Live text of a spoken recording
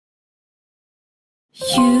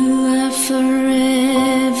You are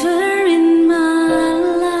forever in my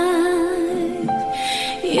life.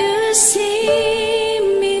 You see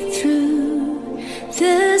me through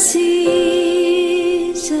the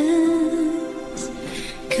seasons.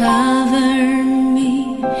 Cover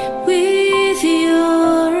me with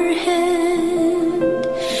your hand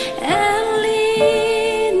and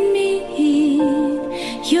lead me in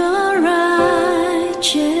your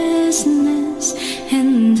righteousness,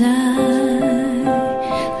 and I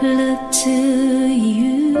look to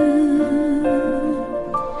you,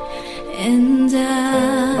 and I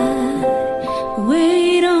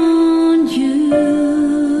wait on you.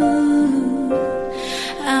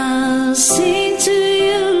 I'll sing to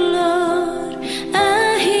you, Lord,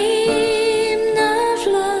 a hymn of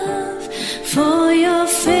love for your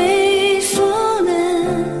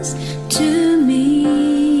faithfulness to me.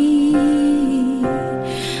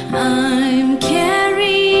 I'm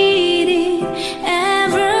carried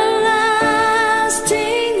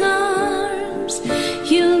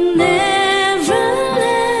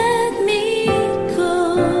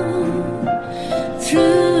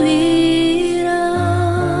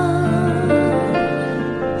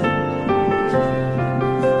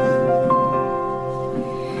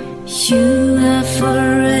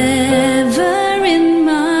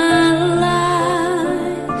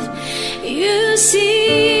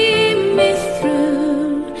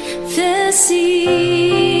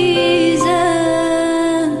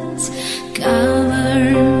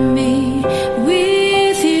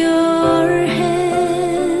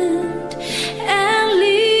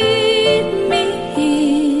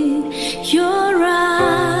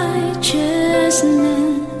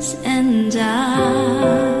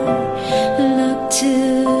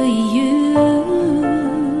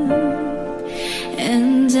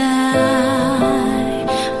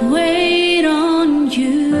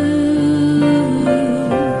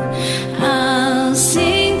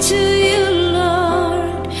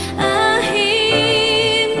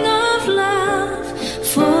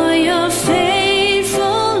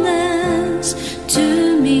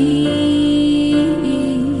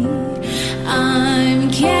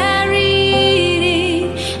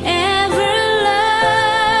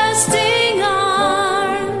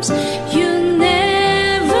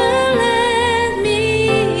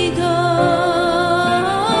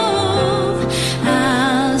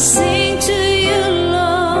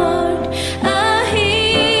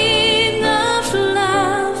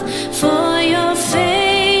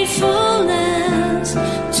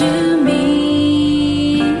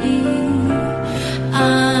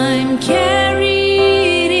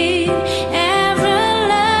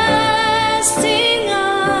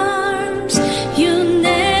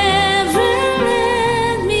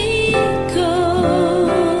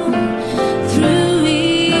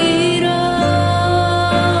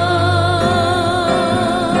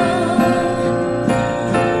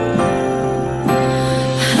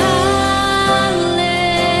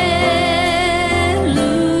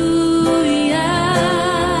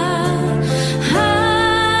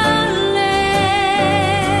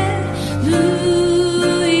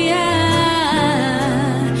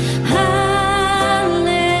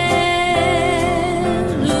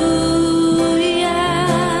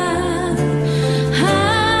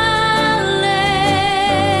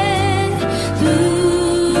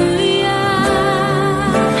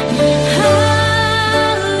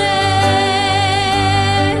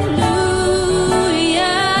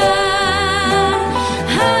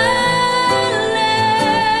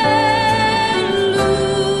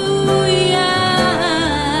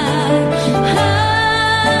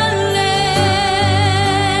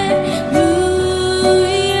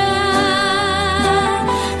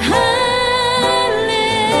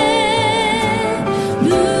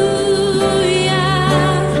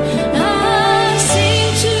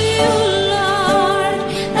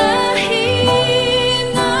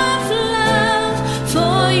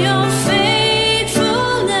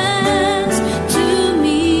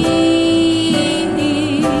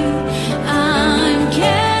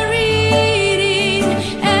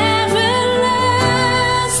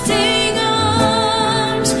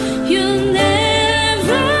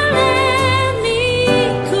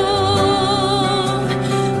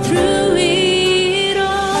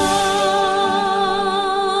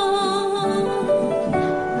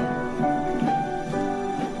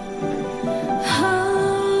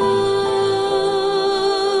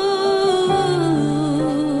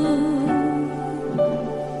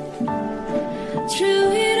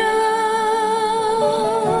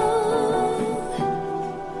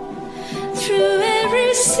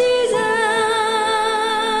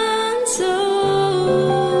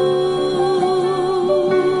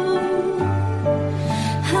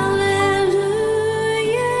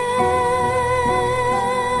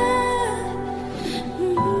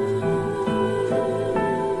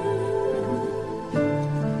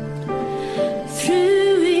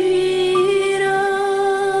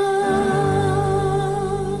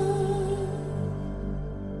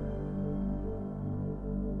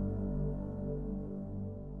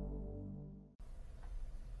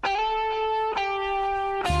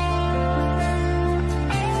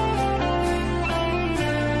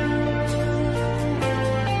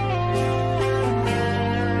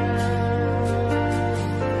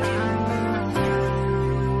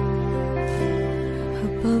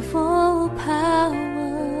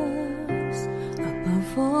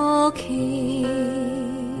all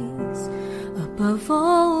kings, above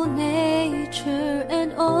all nature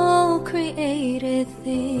and all created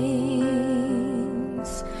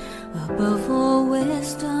things, above all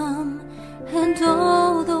wisdom and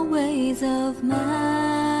all the ways of man.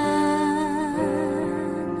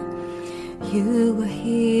 You were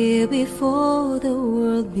here before the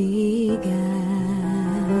world began,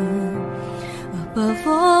 above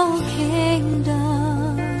all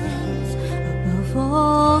kingdoms, above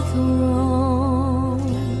all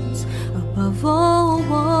thrones, above all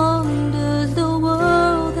wonders the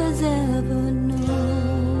world has ever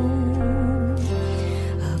known,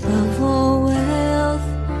 above all wealth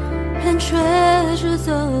and treasures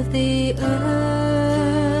of the earth.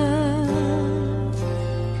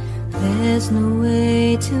 There's no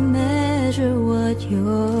way to measure what you're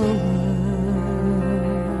worth.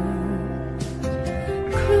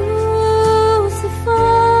 Crucified,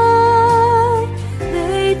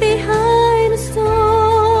 laid behind a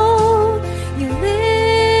stone, you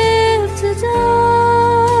lived to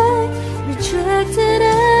die, rejected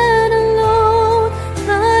and alone,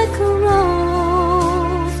 like a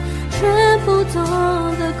rose trampled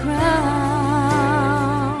on the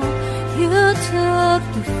ground. You took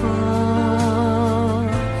the fall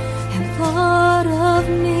and thought of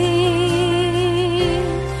me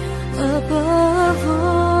above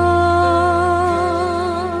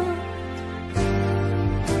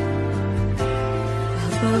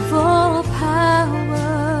all powers,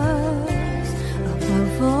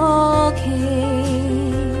 above all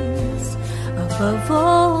kings, above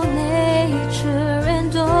all nature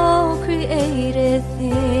and all created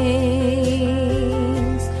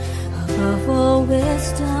things, above all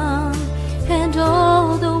wisdom and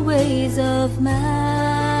all the ways of man.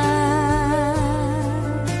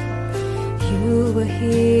 You were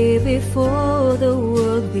here before the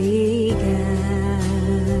world began,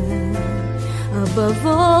 above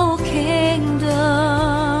all kingdoms,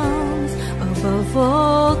 above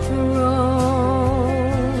all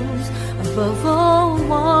thrones, above all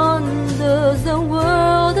wonders the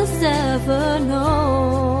world has ever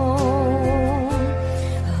known,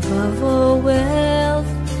 above all wealth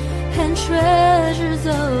and treasures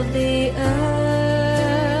of the earth.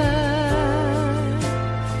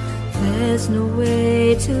 There's no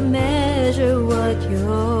way to measure what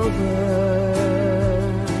you're worth.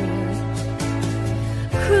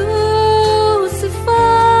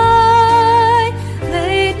 Crucified,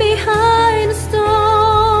 laid behind a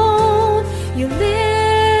stone, you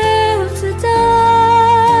lived to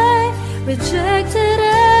die, rejected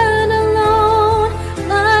and alone,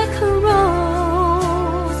 like a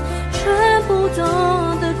rose trampled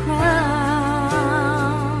on the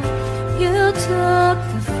ground. You took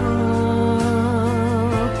the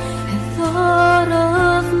fall and thought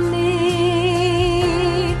of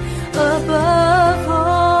me above all.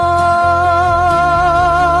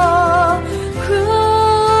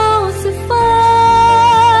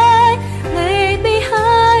 Crucified, laid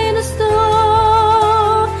behind a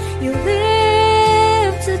stone, you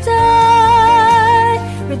lived to die,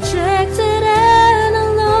 rejected and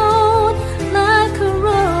alone, like a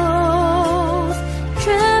rose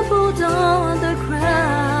trampled on the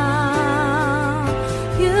ground.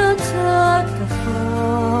 You took the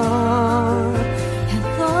fall and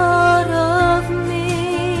thought of me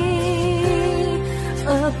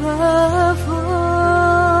above all,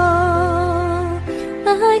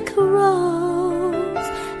 like a rose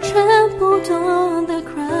trampled on the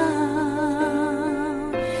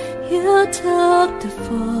ground. You took the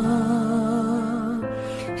fall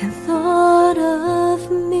and thought of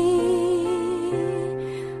me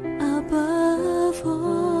above all.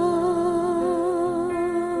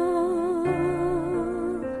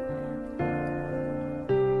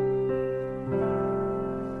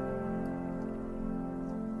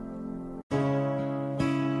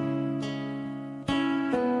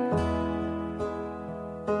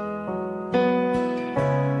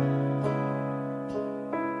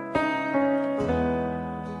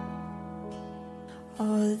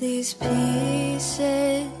 All these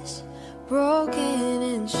pieces broken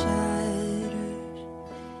and shattered, in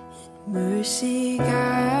mercy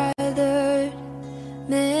gathered,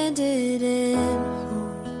 mended and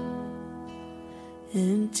whole,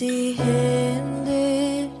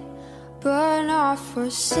 empty-handed but not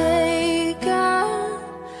forsaken.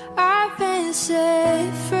 I've been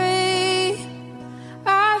set free,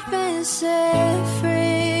 I've been set free.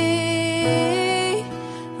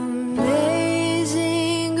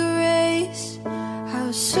 Amazing grace,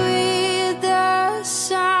 how sweet the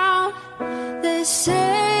sound that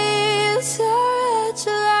saves a wretch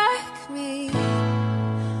like me.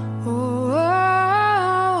 Oh,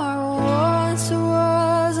 I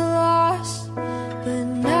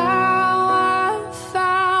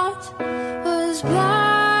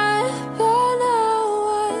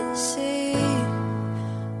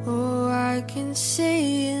can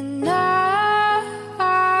see it now.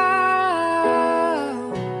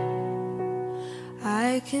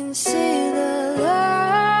 I can see the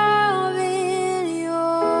love in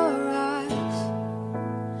your eyes,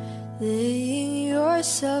 laying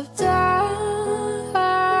yourself down,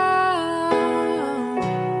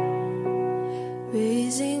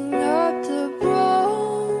 raising up the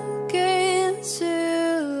broken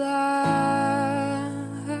to life.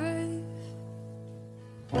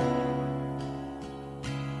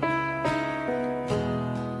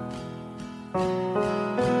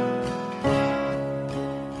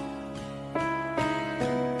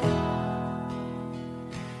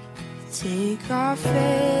 Take our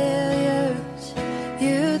failures,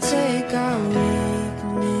 you take our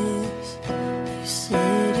weakness. You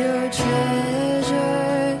said your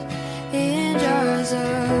treasures in jars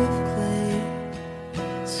of clay.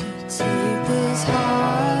 So take this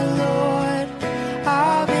heart, Lord,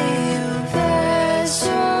 I'll be a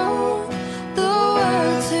vessel, the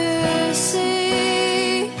world to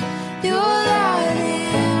see your light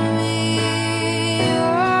in me.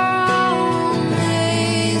 Oh,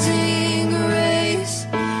 amazing grace,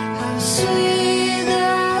 how sweet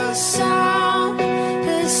the sound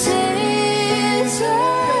that saves a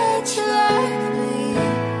wretch like me.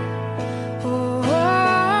 Oh,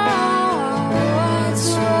 once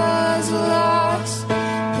was lost,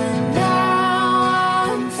 but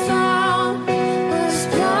now I'm found. Was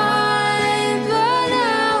blind, but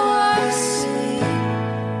now I see.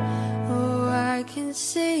 Oh, I can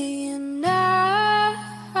see it now.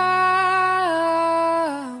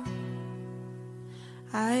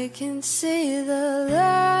 I can see the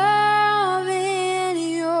love in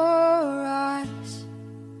your eyes,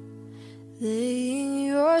 laying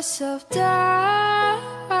yourself down,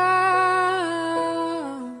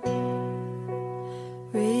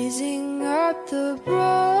 raising up the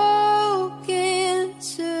broken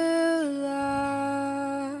to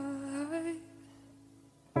life.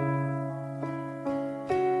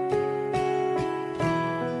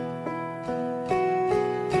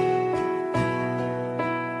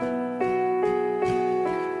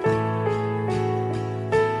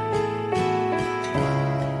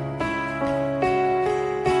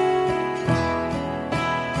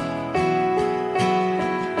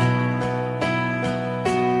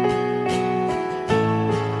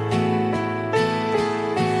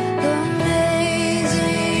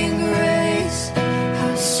 Amazing grace,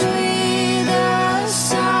 how sweet the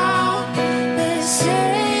sound that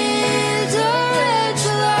saves a wretch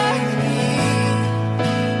like me.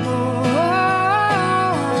 Oh,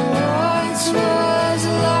 once was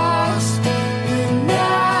lost, but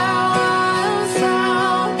now I'm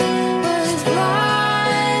found. Was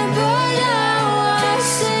blind, but now I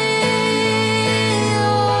see.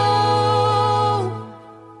 Oh,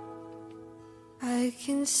 I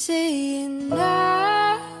can see it now.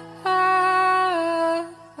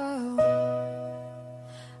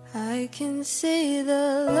 I can see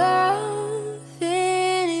the love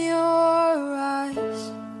in your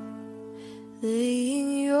eyes,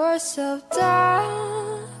 laying yourself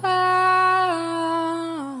down,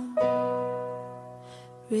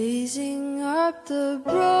 raising up the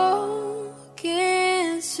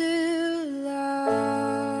broken to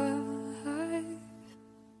life.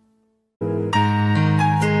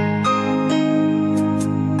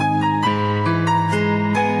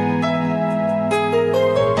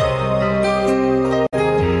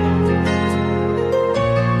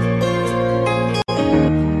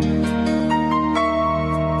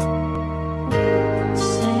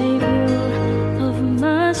 Savior of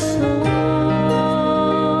my soul,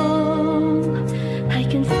 I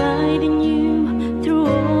confide in you through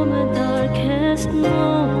all my darkest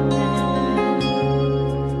moments.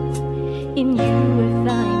 In you I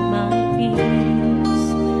find my peace,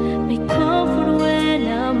 my comfort when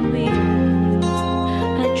I'm weak.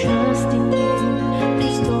 I trust in you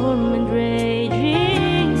through storm and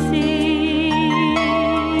raging sea.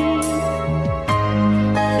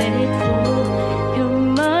 Faithful, you're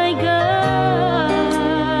my God.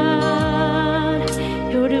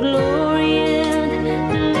 You're the glory and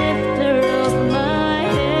the lifter of my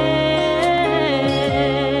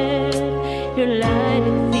head. Your light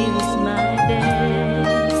that fills my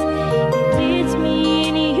days, it leads me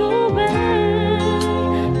in your way.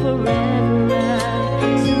 Forever I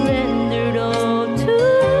surrendered all to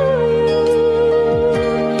you,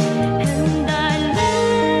 and I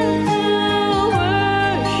live to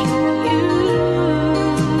worship you.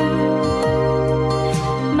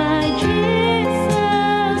 My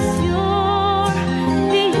Jesus, you're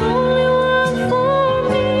the only one for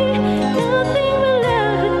me. Nothing will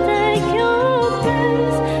ever take your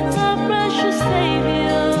place. My precious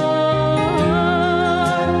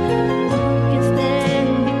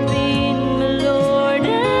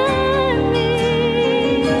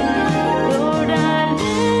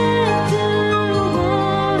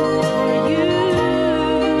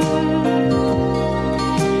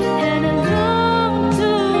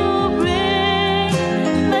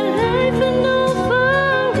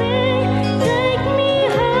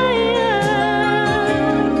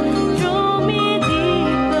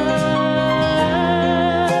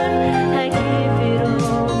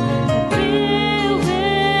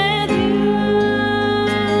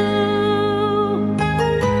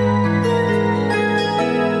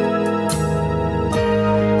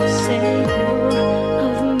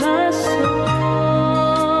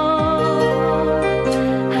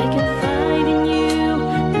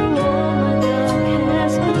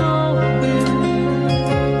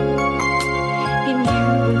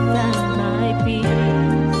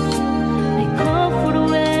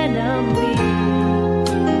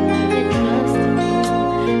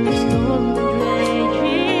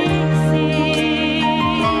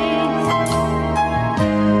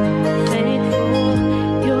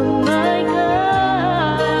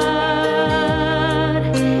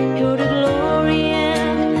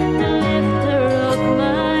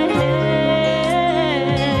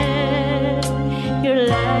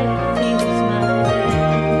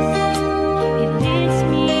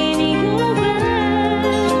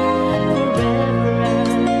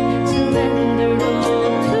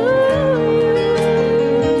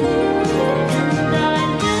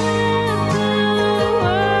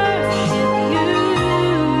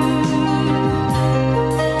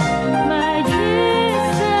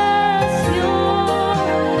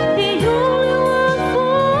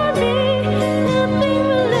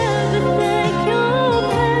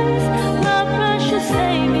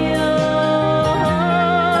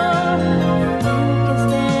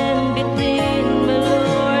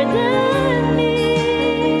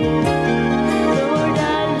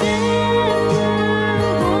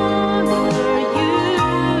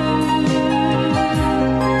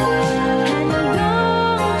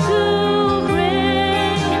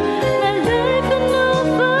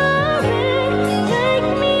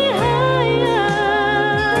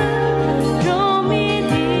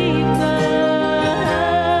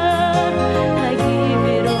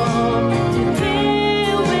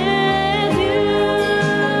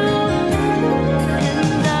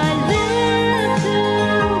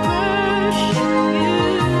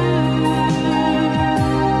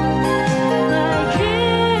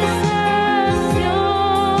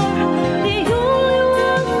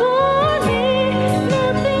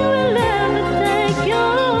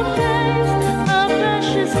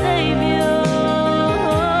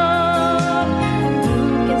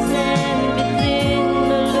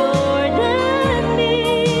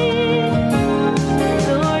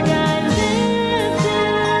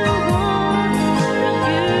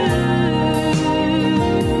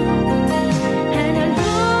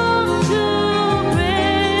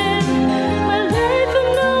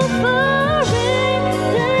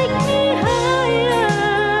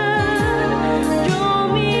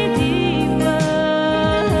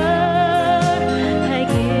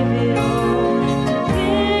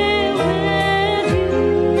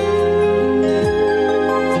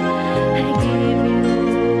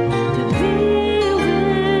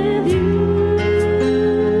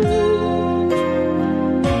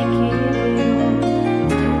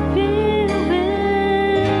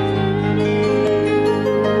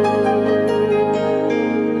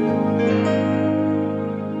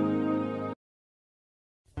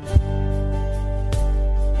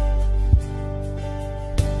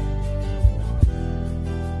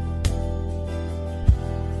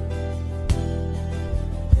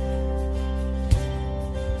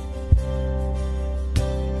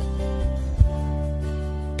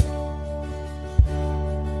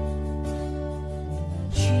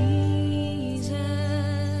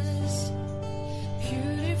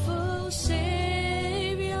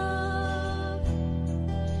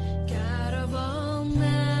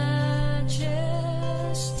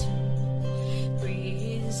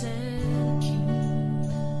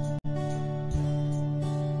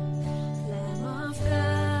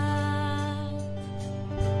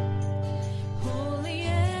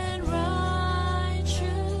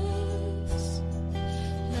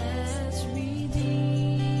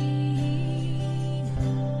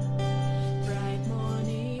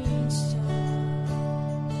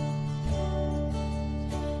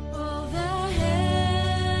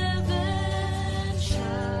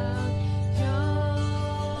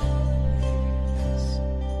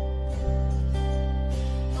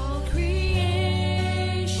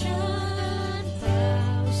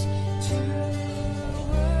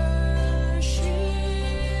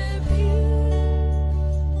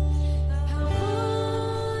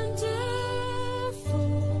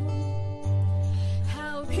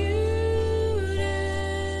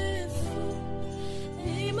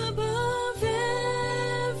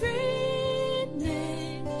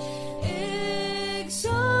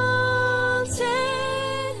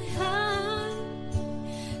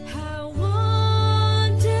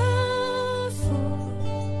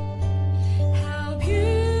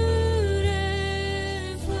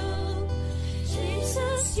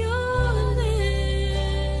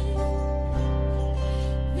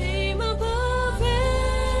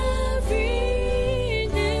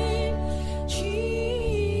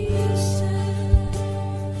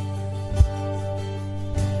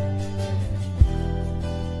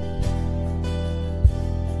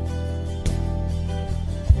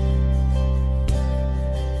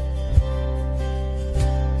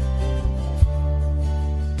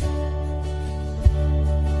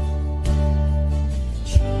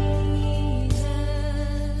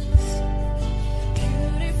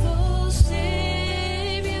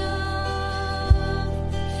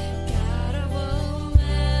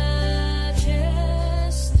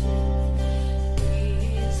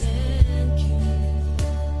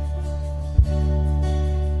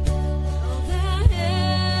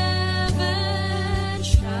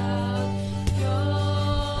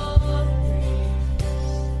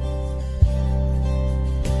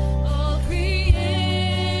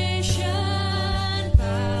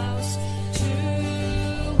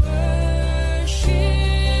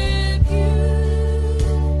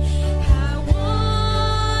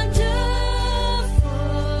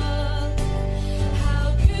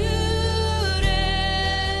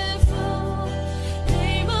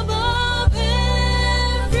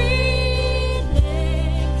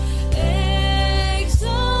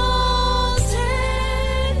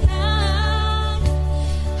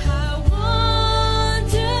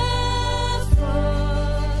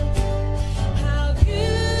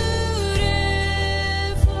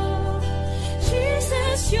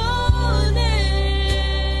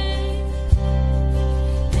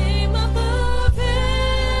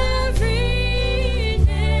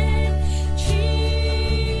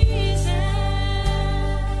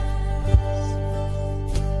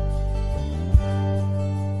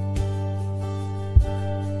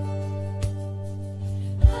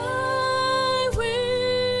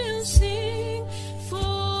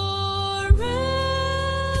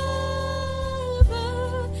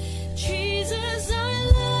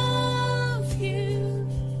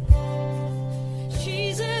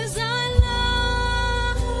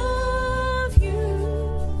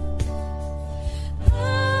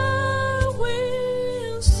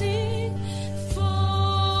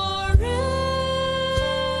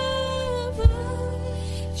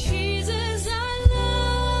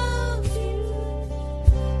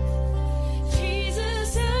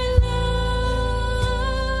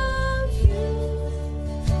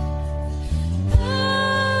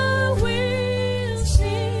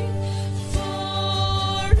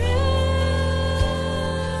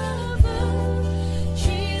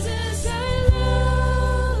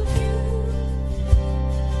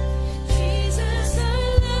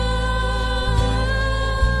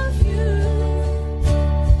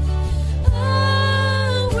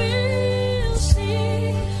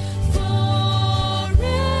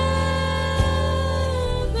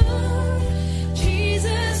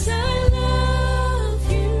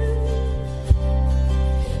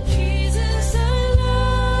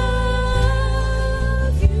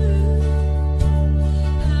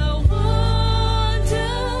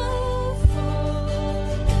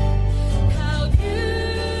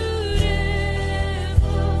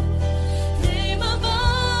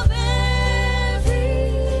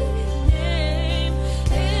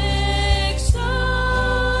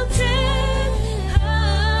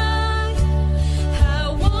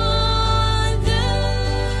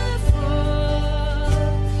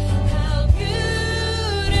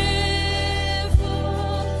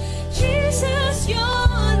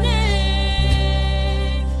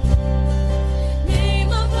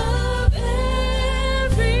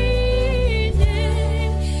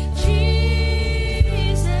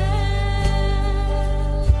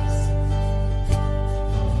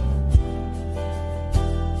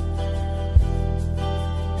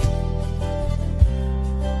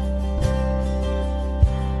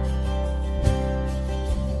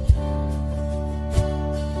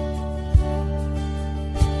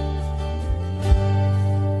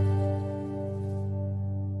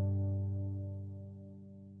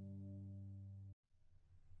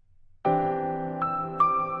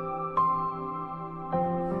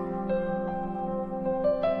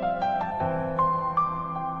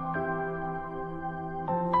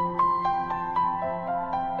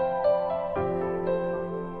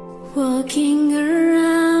walking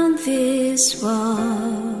around these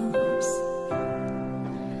walls.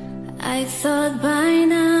 I thought by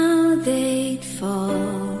now they'd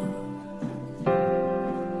fall,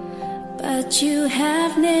 but you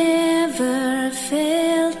have never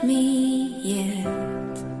failed me yet.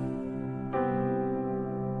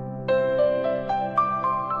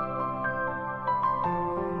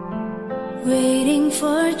 Waiting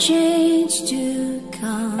for change to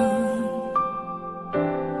come,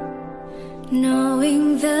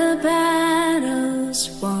 knowing the battle's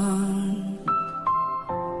won,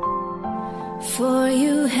 for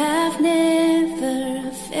you have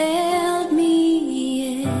never failed me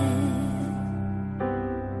yet.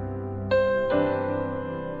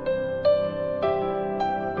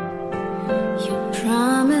 Your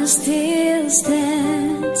promise still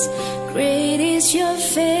stands, great is your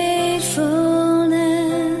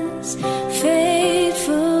faithfulness,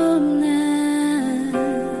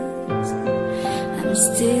 faithfulness. I'm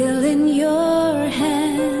still in your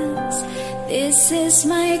hands, this is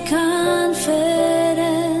my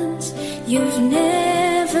confidence. You've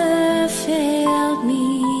never failed me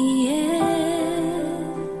yet.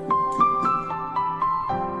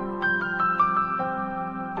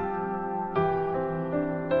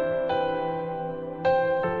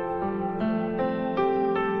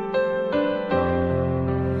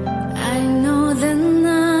 I know the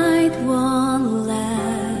night won't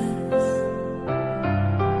last,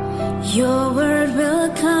 your word will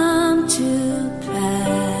come to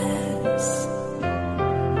pass.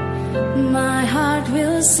 My heart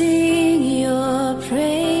will sing your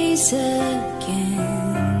praise again.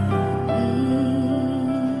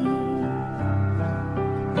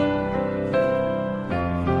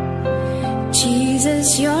 Jesus,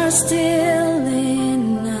 you're still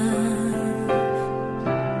enough.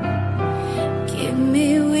 Keep me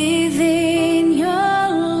within your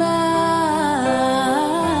love.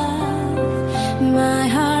 My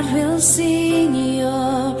heart will sing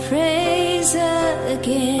your praise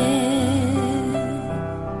again.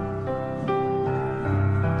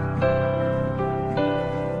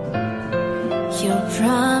 Your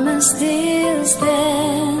promise still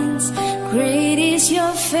stands, great is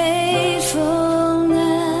your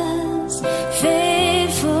faithfulness,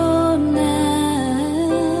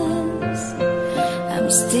 faithfulness. I'm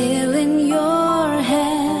still in your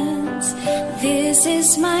hands, this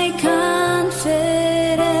is my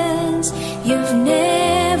confidence. You've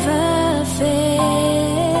never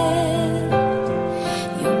failed.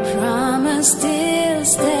 Your promise still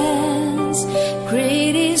stands,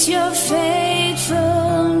 great is your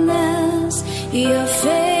faithfulness, your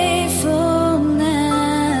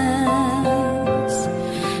faithfulness.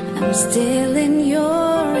 I'm still in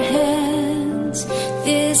your hands,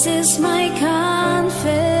 this is my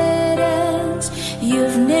confidence.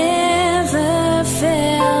 You've never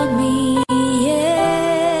failed me yet.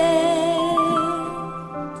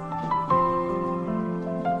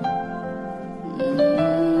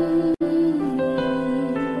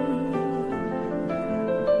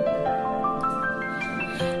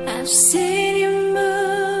 I've seen you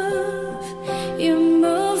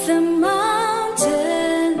move the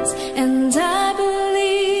mountains, and I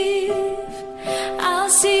believe I'll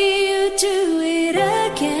see you do it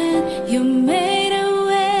again. You made a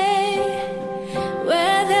way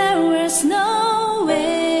where there was no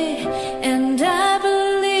way, and I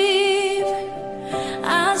believe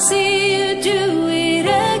I'll see you do it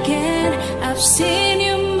again. I've seen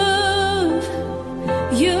you move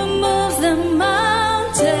the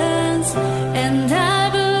mountains, and I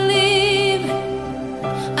believe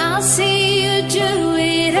I'll see you do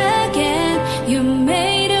it again. You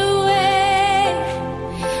made a way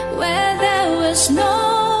where there was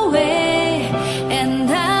no way,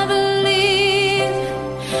 and I believe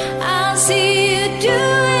I'll see you do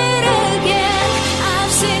it again.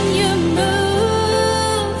 I've seen you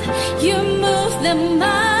move the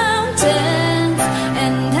mountains,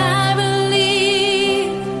 and I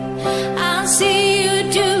believe I'll see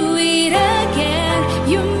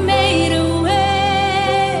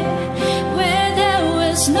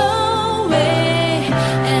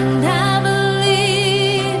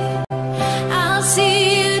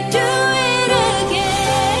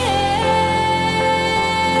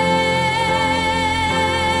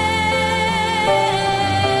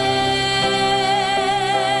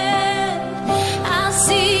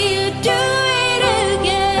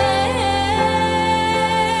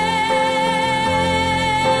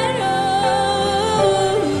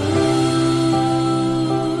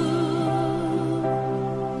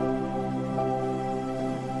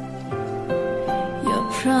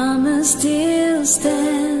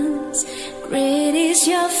Great is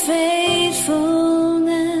your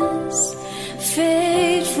faithfulness,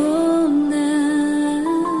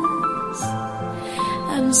 faithfulness.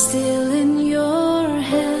 I'm still in your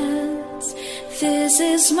hands. This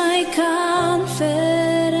is my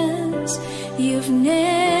confidence. You've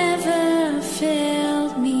never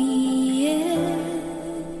failed me yet.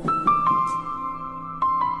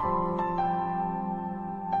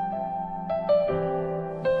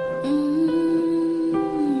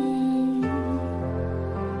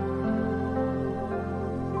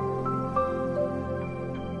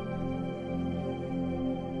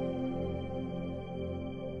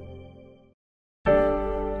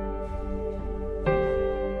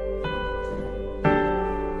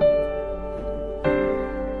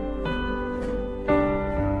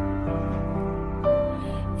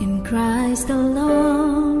 In Christ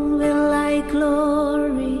alone will I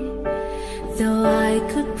glory, though I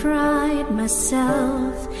could pride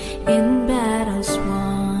myself in battles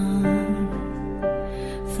won.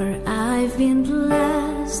 For I've been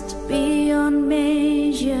blessed beyond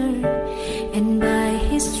measure, and by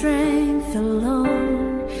His strength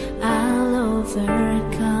alone I'll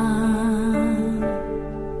overcome.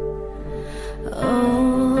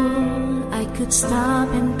 Oh, I could stop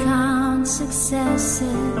and count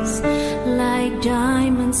successes like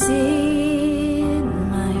diamonds in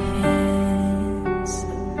my hands,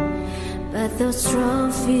 but those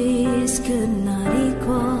trophies could not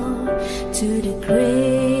equal to the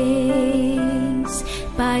grace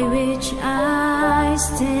by which I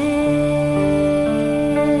stand.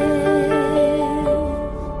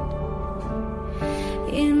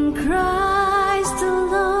 In Christ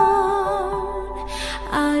alone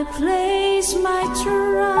I place my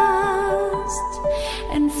trust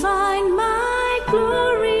and find my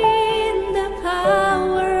glory in the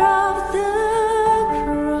power of the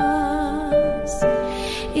cross.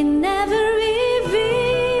 In every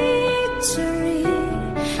victory,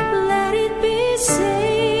 let it be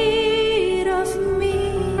said of me,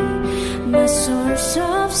 my source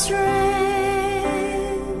of strength,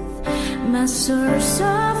 my source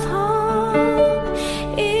of hope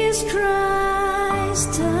is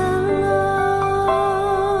Christ alone.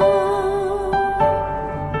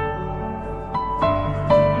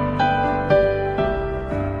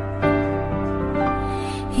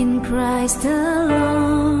 In Christ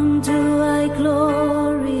alone do I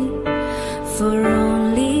glory, for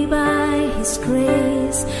only by His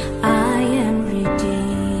grace I am redeemed.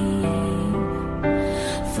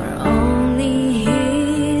 For only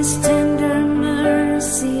His tender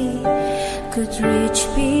mercy could reach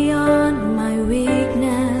beyond my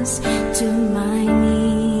weakness to my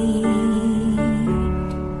need.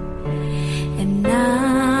 And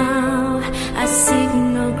now I seek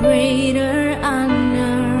no greater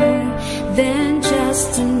honor than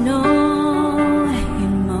just to know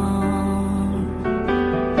Him more,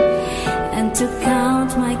 and to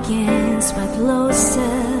count my gains but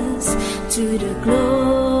losses to the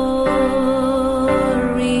glory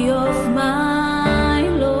of my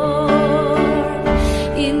Lord.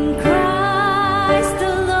 In Christ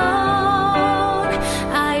alone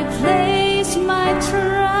I place my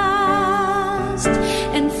trust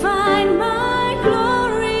and find my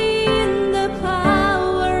glory in the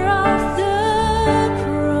power of the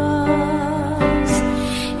cross.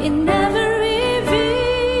 In every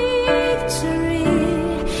victory,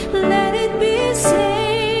 let it be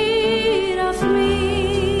said of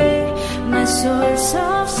me, my source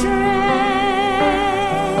of strength,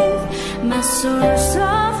 my source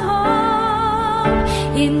of hope.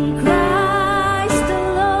 In Christ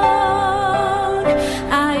alone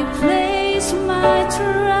I place my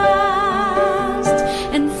trust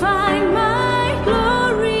and find my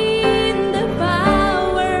glory in the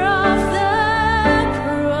power of the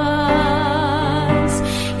cross.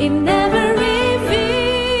 In every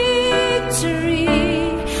victory,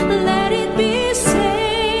 let it be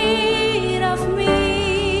said of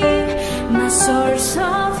me, my source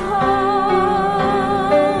of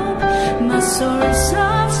hope, my source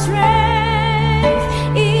of strength.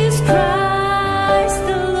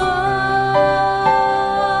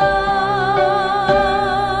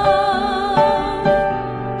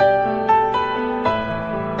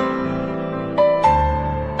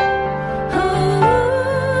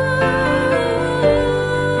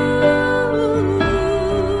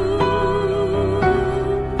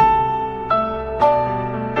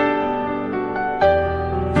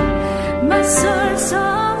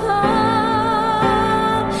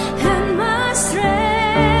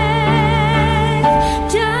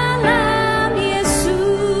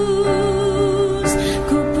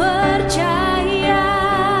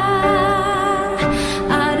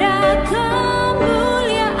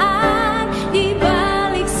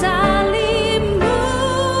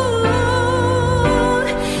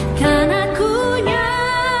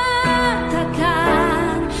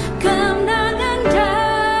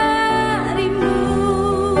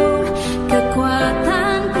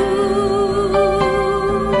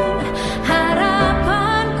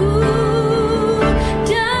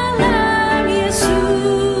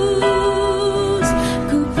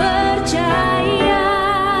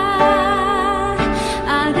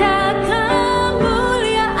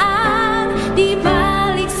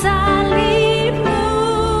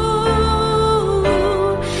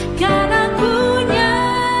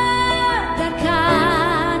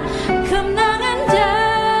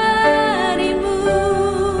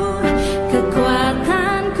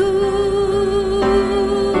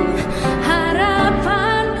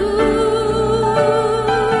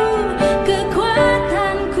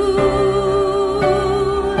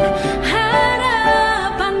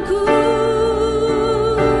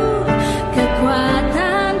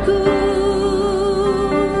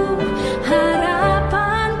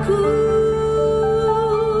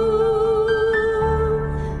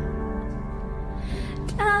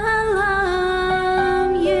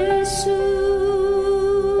 alam Yesus.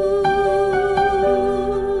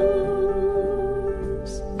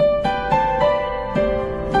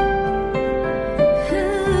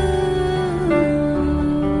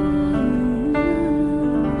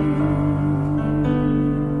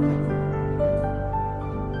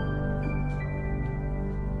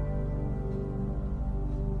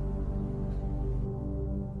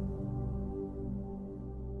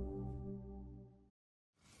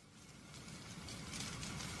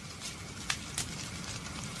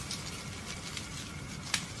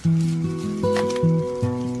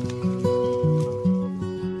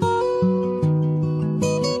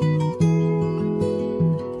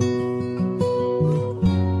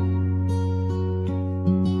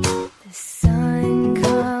 The sun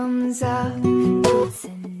comes up, it's a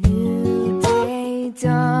new day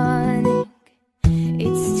dawning.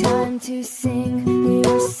 It's time to sing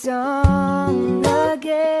your song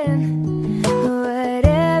again.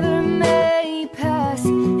 Whatever may pass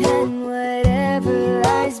and whatever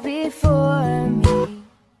lies before me,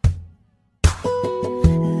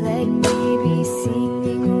 let me be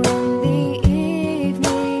singing when the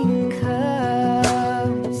evening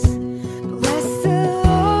comes. Bless the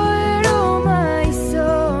Lord, oh my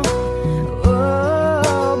soul,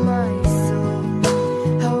 oh my soul.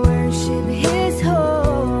 I worship His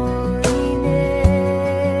holy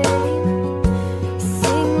name.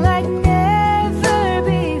 Sing like never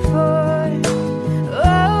before,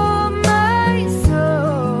 oh my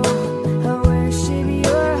soul. I worship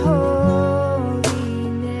Your holy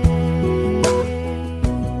name.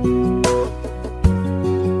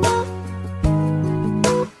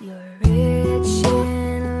 You're rich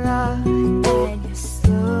in love and you're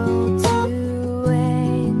slow to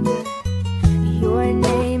anger. Your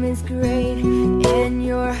name is great and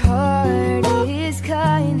Your heart is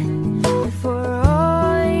kind. For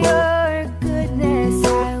all Your goodness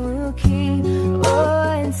I will keep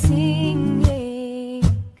on singing.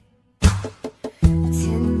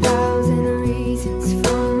 10,000 reasons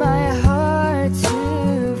for my heart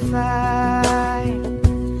to find.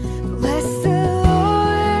 Bless the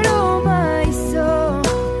Lord, oh my soul,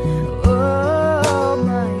 oh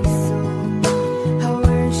my soul. I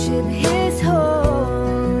worship His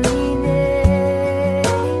holy name.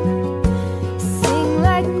 Sing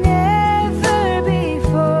like never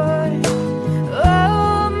before,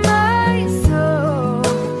 oh my soul.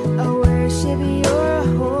 I worship Your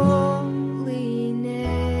holy name.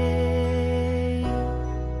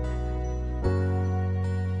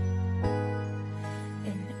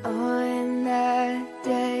 And on that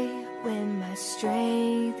day when my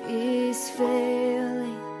strength is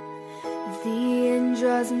failing, if the end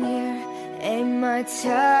draws near and my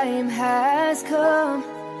time has come,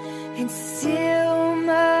 and still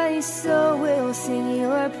my soul will sing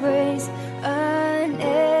Your praise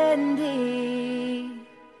unending.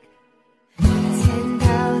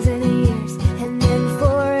 10,000 years and then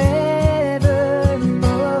forevermore.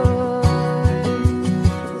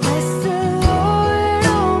 Bless the Lord,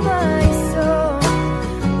 oh my soul,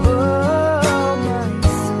 oh my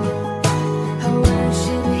soul. I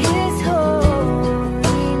worship His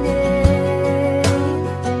holy name.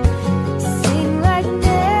 Sing like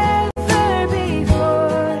never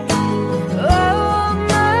before, oh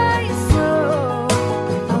my soul.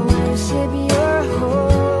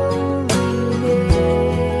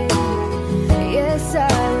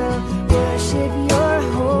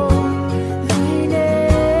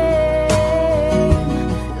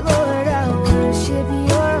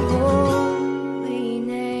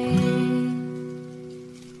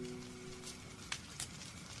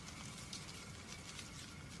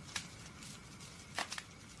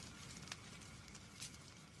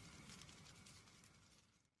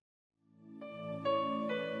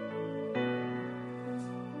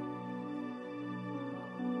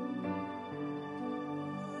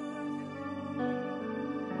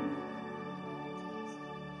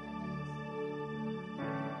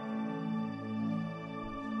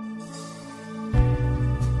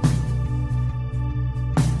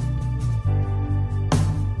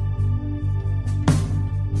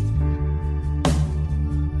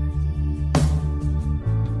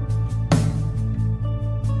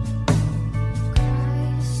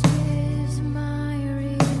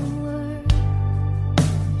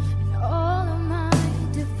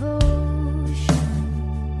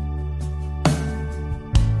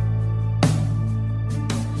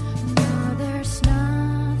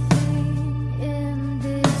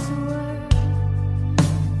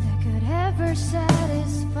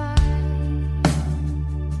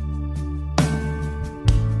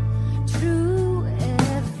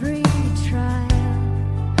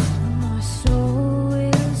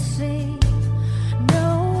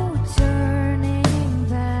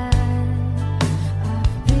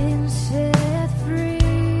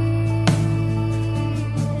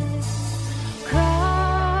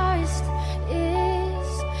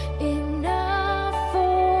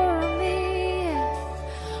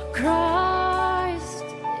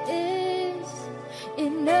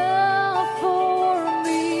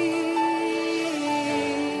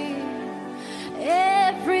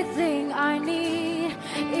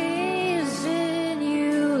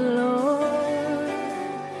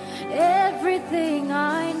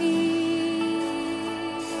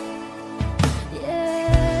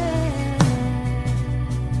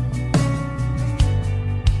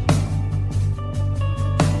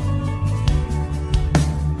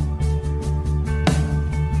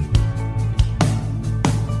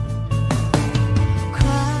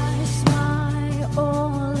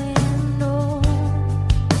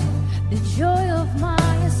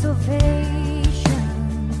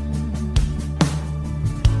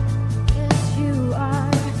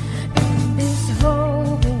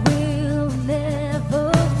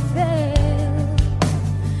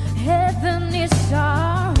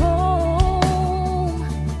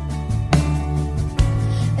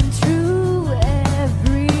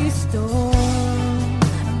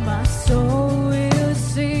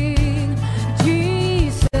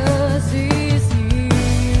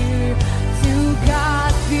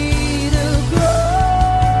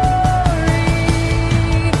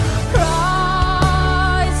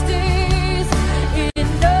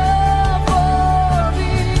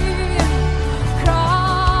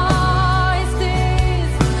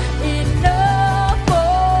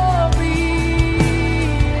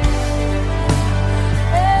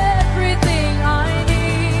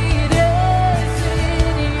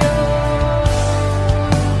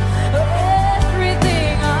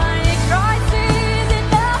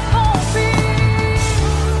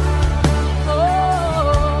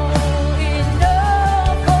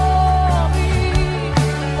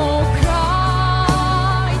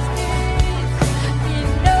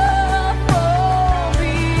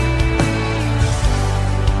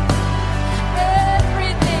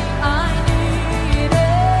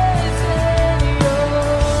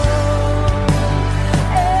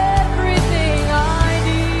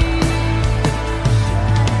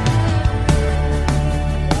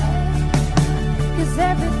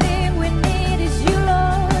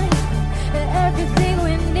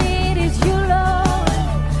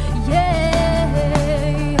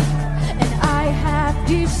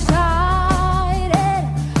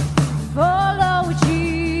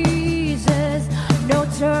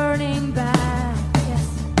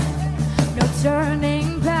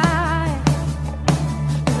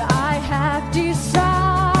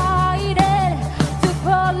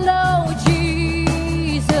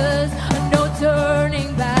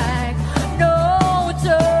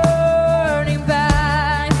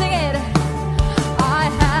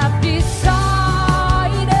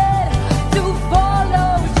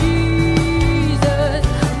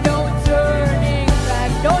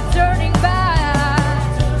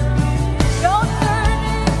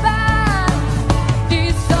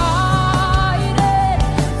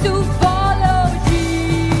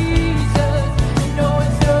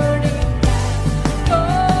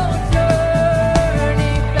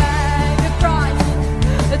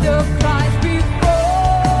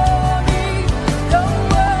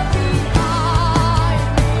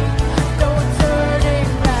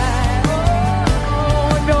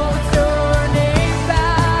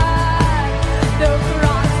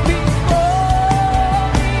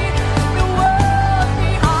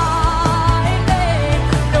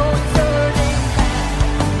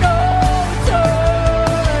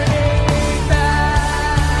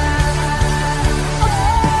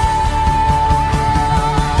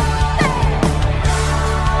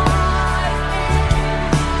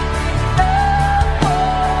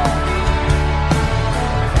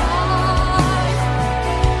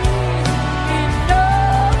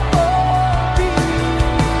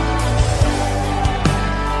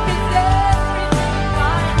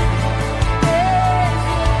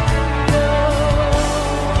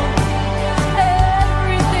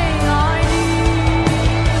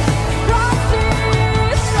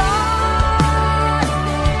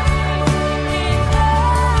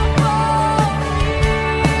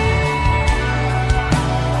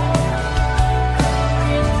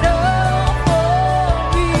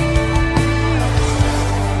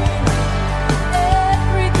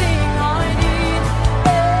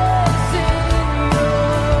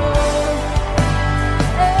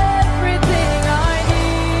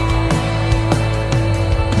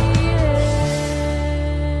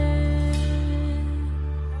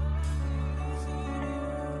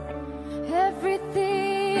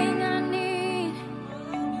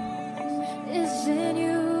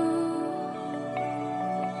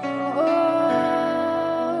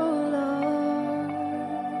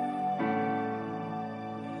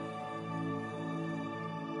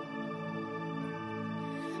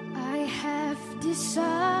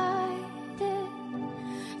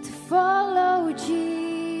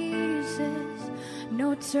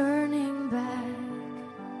 no turning back,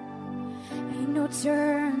 ain't no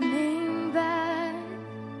turning back.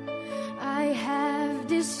 I have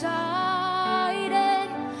decided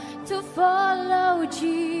to follow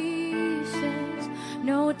Jesus,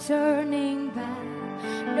 no turning back,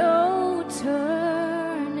 no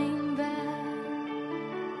turning back.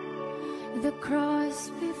 The cross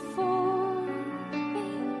before me,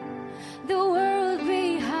 the world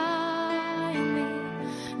behind me,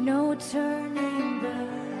 no turning back,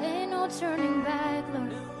 ain't no turning back,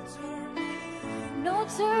 Lord, no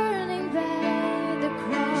turning back. The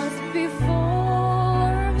cross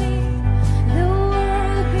before me, the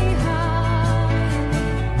world behind me,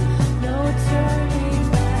 no turning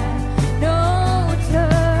back, no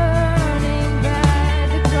turning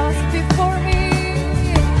back. The cross before me,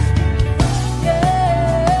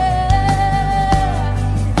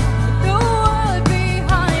 the world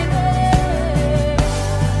behind me,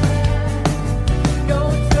 no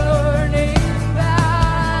turning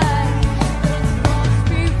back. The cross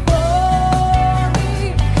before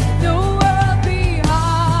me, the world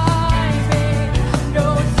behind me, no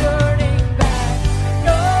turning back,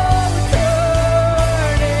 no turning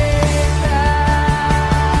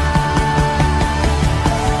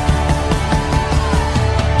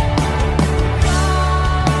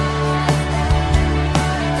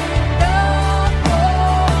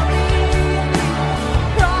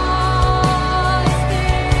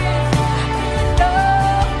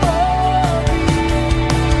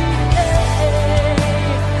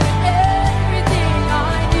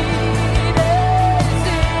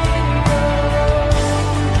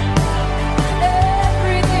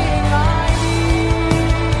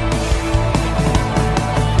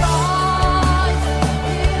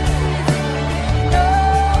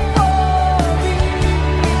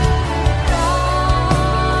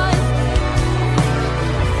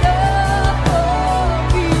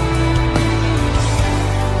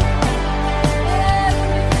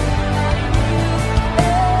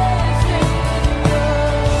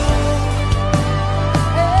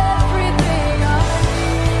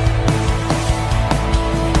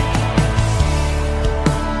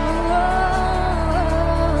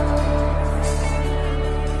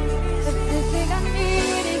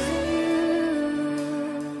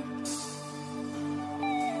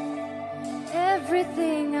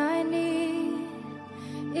everything I need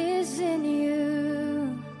is in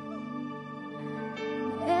you.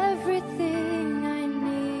 Everything I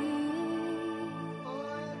need.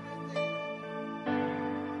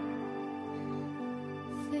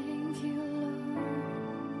 Thank you, Lord.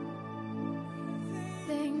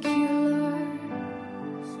 Thank you, Lord.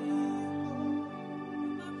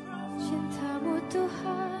 Cintamu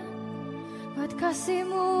Tuhan, buat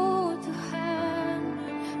kasih-Mu Tuhan,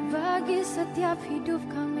 bagi setiap hidup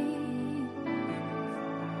kami.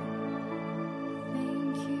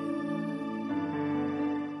 Thank you,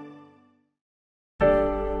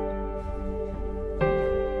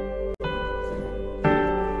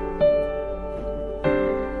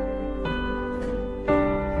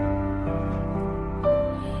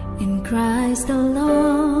 In Christ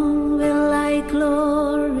alone will I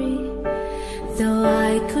glory, though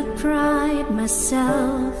I could pride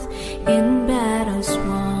myself in battles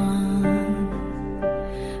won.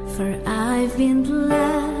 For I've been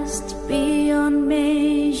blessed beyond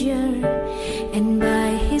measure, and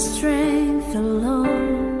by His strength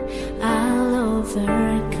alone I'll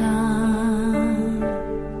overcome.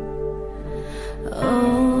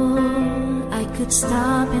 Oh, I could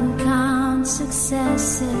stop and count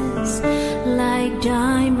successes like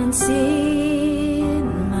diamonds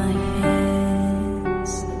in my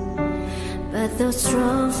hands, but those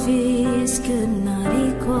trophies could not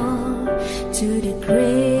equal to the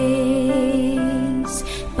grace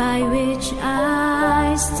by which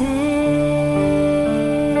I stand.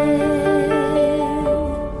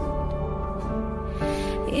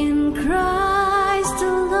 In Christ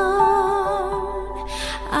alone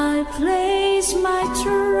I place my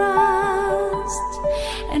trust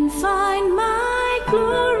and find my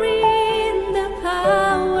glory in the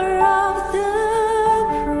power of the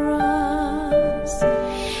cross.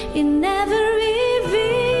 In every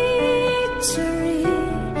victory,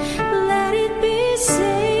 let it be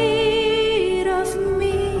said of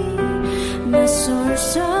me, my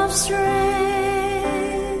source of strength,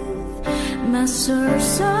 my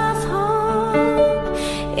source of hope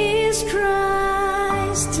is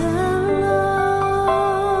Christ alone.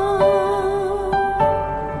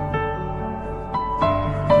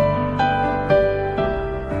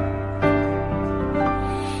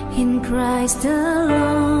 In Christ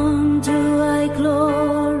alone do I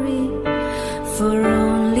glory, for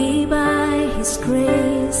only by His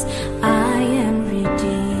grace I am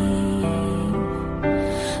redeemed.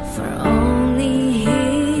 For only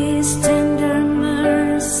His tender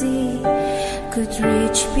mercy could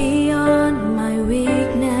reach beyond my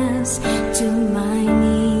weakness to my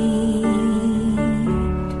need.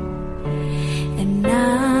 And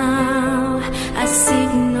now I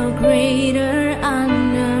seek no greater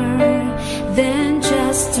honor than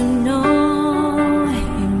just to know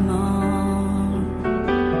Him more,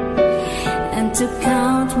 and to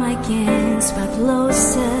count my gains but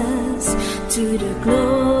losses to the glory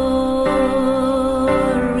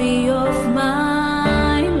of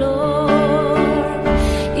my Lord.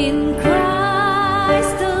 In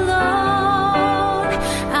Christ alone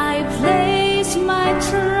I place my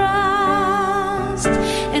trust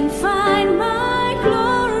and find my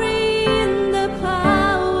glory in the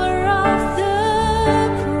power of the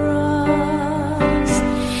cross.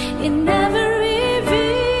 In every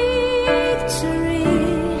victory,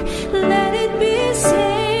 let it be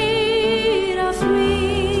said of me,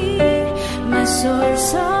 my source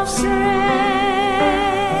of strength,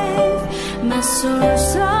 my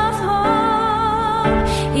source of hope.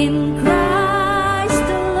 In Christ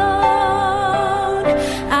alone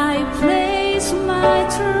I place my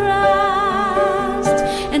trust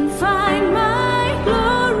and find my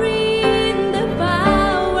glory in the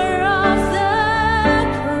power of the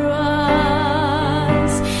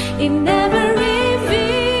cross. In every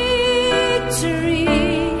victory,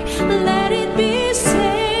 let it be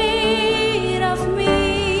said of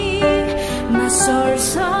me, my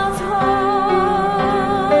source of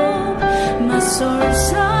hope, my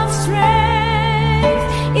source of strength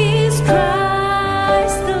is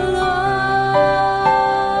Christ alone.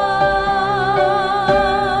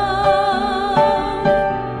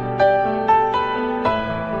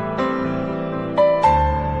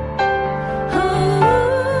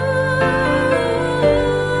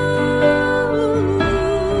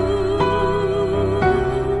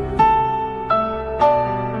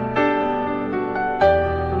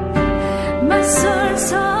 My source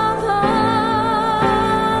of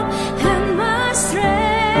hope and my strength,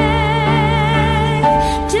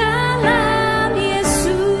 dalam Yesus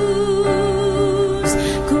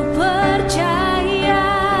ku percaya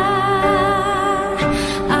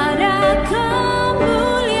ada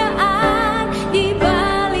kemuliaan di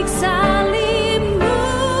balik salibmu,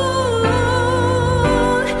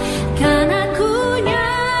 karena ku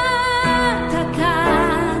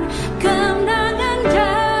nyatakan kemenangan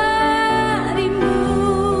darimu.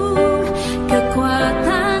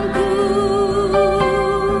 Kekuatanku,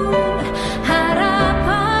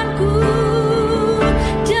 harapanku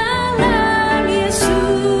dalam Yesus.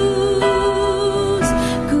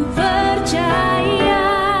 Ku percaya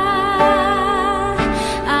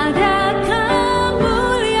ada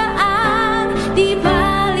kemuliaan di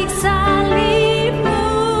balik salibmu,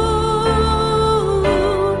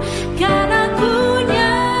 karena ku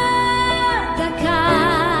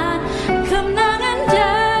nyatakan kemenangan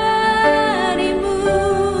darimu.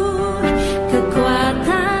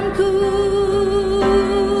 Kekuatanku,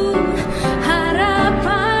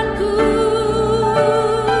 harapanku,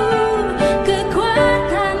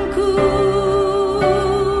 kekuatanku,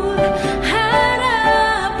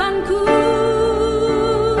 harapanku,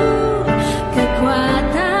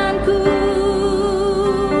 kekuatanku,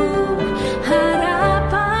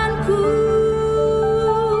 harapanku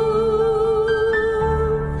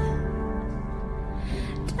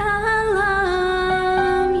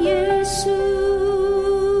dalam Yesus.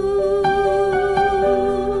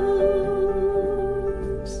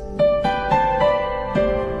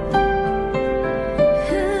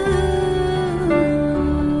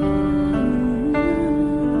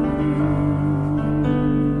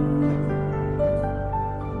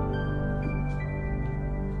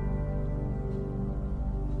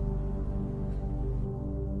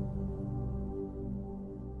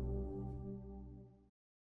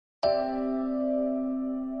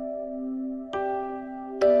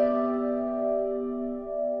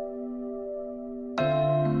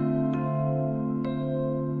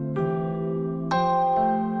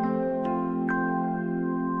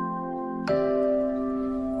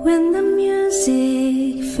 When the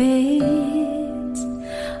music fades,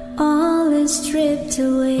 all is stripped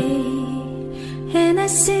away, and I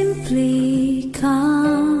simply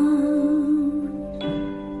come,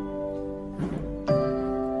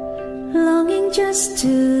 longing just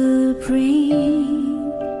to bring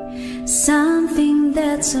something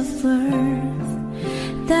that's of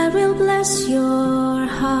worth that will bless your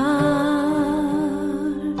heart.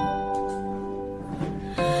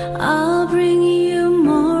 I'll bring you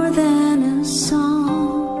more than a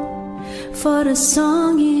song, for the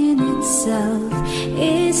song in itself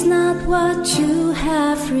is not what you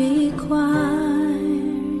have required.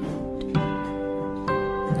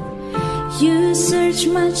 You search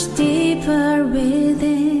much deeper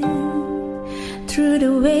within, through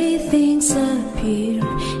the way things appear.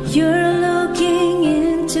 You're looking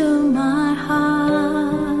into my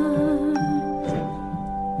heart.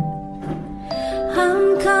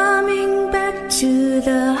 I'm coming back to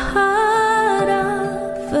the heart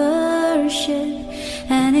of worship,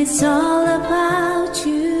 and it's all about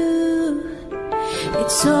you.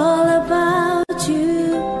 It's all about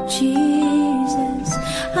you, Jesus.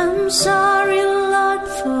 I'm sorry, Lord,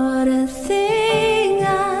 for the thing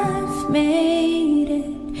I've made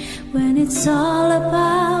it. When it's all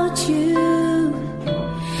about you,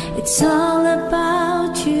 it's all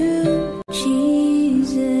about you,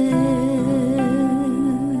 Jesus.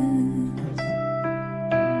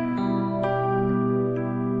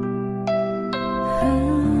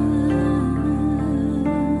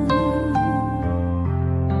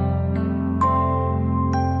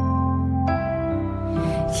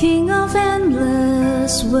 King of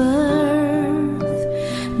endless worth,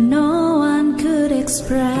 no one could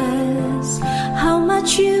express how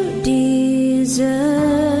much you deserve.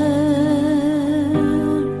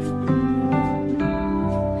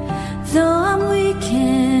 Though I'm weak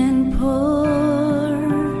and poor,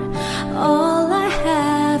 all I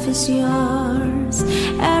have is yours,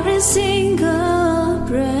 every single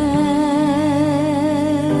breath.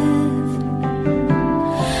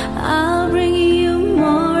 I'll bring you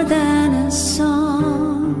more than a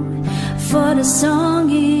song, for the song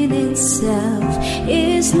in itself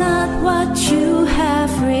is not what you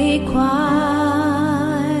have required.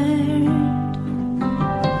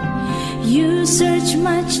 You search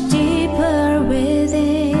much deeper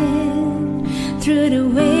within, through the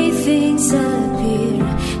way things appear.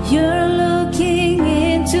 You're looking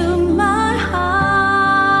into my heart.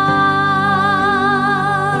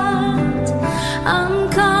 I'm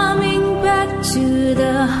coming back to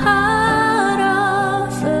the heart of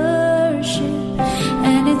worship,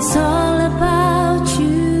 and it's all about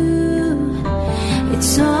you.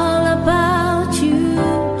 It's all about you,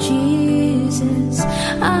 Jesus.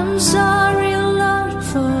 I'm sorry, Lord,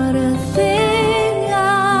 for the thing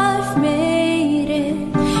I've made it.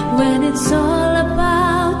 When it's all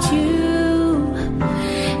about you,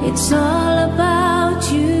 it's all about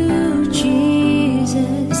you,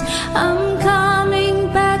 Jesus. I'm coming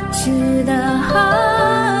back to the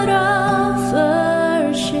heart of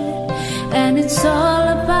worship, and it's all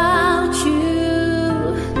about you.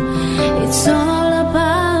 It's all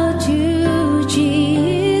about you,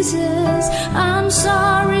 Jesus. I'm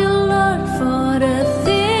sorry, Lord, for the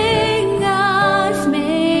thing I've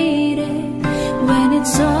made it. When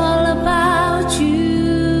it's all about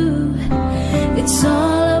you, it's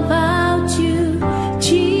all about you,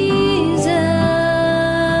 Jesus.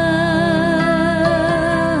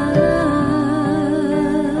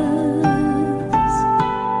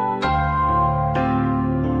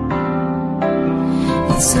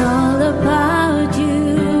 It's all about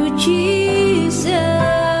you, Jesus.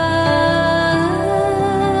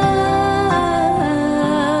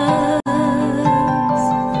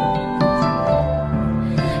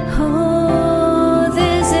 Oh,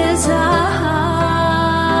 this is our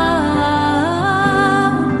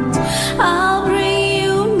heart. I'll bring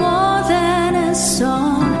you more than a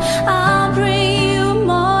song. I'll bring you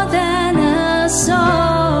more than a song.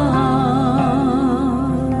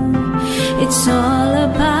 It's all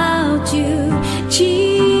about you,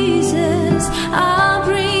 Jesus. I'll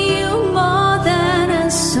bring you more than a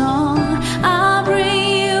song. I'll bring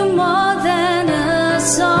you more than a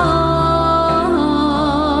song.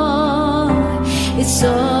 It's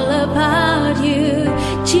all about you,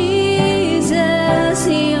 Jesus.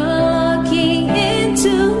 You're looking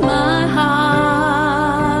into my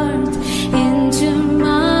heart, into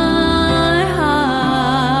my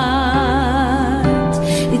heart.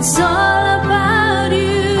 It's all about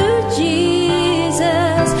you,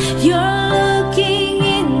 Jesus. You're looking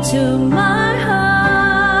into my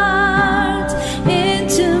heart,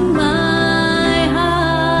 into my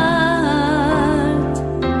heart.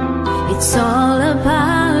 It's all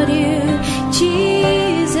about you,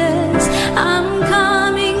 Jesus. I'm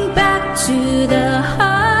coming back to the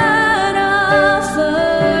heart of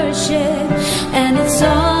worship, and it's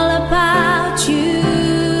all about you.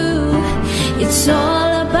 It's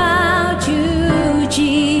all about you.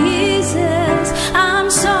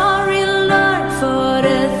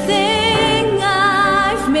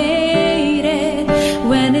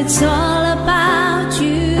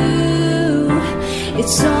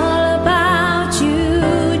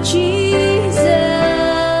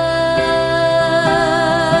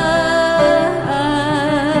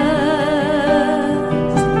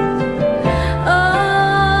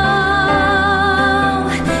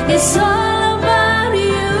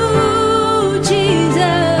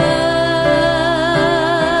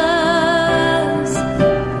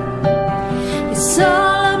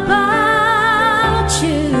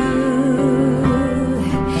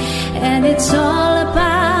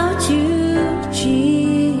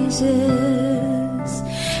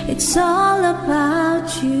 It's all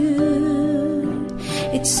about you.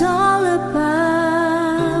 It's all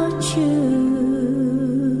about you.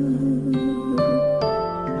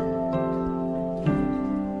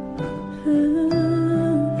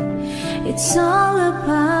 It's all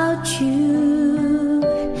about you.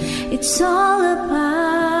 It's all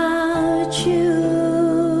about you.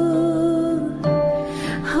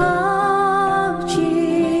 Oh,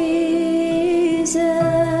 Jesus.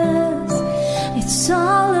 It's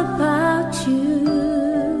all about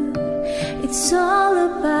you. It's all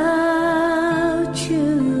about you.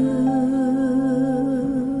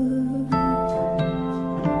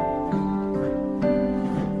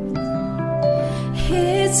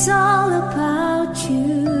 It's all about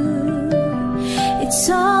you. It's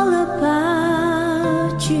all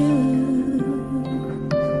about you.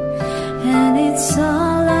 And it's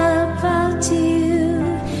all about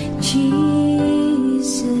you,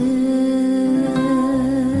 Jesus.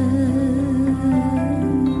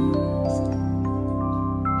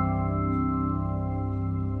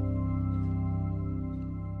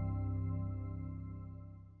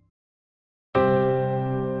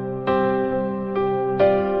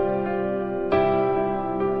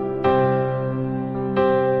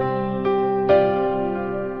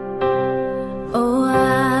 Oh,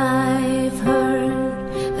 I've heard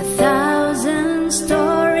 1,000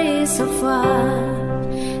 stories of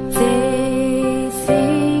what they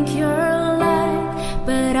think you're like,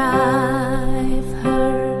 but I've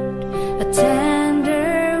heard a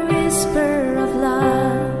tender whisper of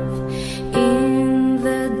love in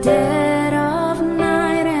the dead of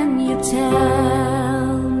night, and you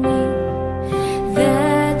tell me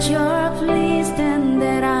that you're pleased and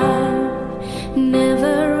that I'm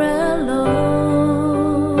never alone.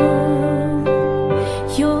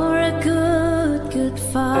 You're a good, good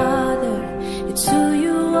Father. It's who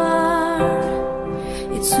you are.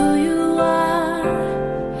 It's who you are.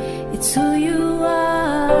 It's who you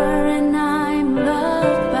are. And I'm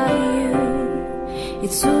loved by you.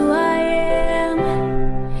 It's who I am.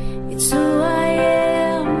 It's who I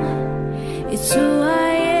am. It's who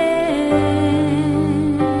I am.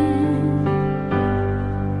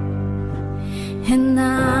 And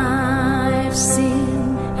I've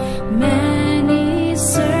seen many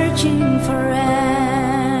searching for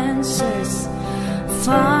answers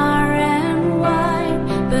far and wide,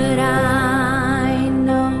 but I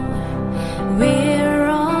know we're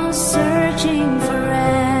all searching for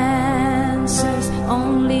answers.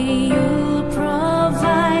 Only you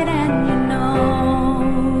provide, and you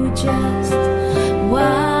know just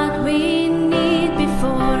what we need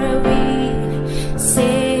before we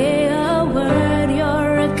say a word.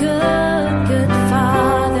 You're a good, good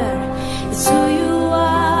Father. It's who you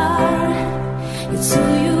are. It's who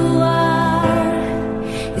you are.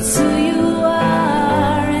 It's who you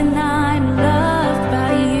are. And I'm loved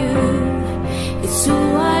by you. It's who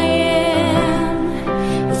I am.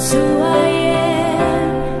 It's who I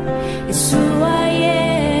am. It's who I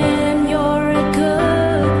am. You're a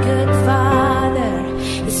good, good Father.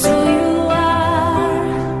 It's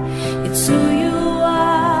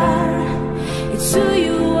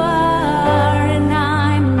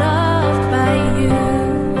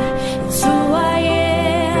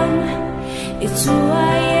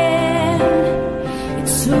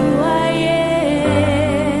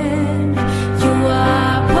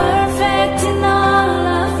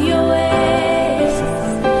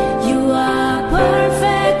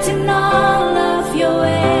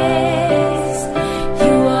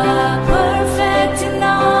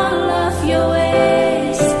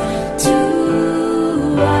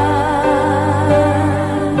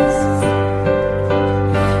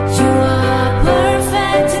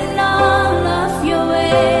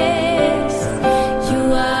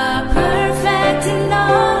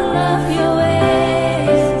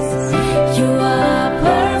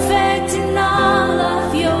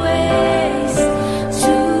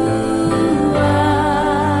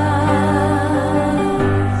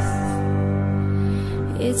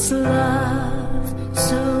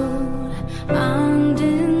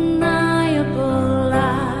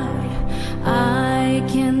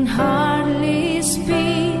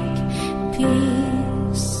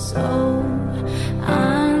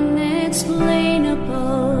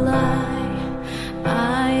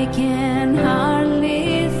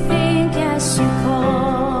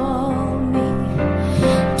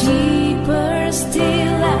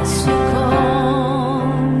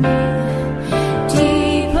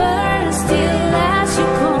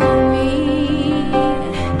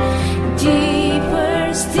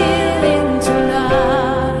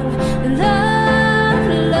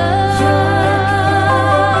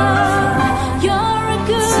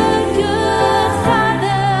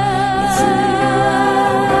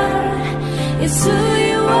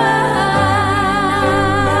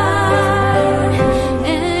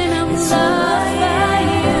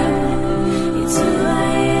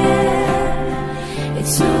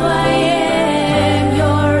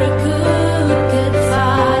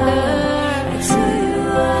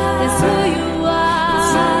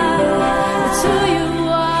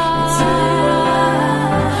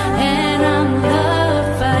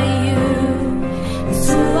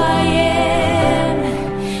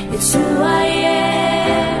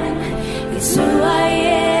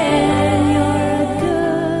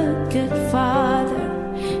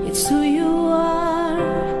It's who you are.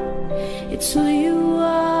 It's who you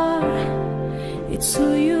are. It's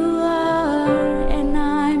who you are. And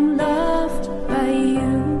I'm loved by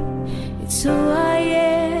you. It's who I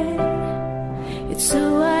am. It's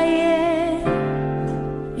who I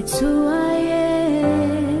am. It's who I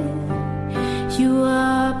am. You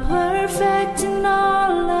are perfect in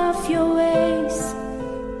all of your ways.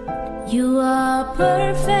 You are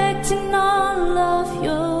perfect in all of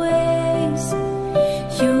your ways.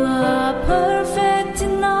 You are perfect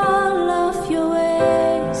in all of your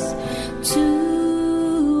ways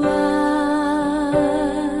to us.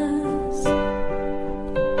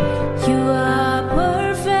 You are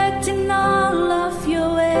perfect in all of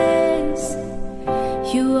your ways.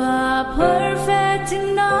 You are perfect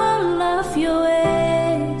in all of your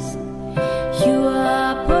ways. You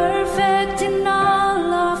are perfect in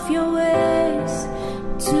all of your ways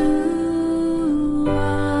to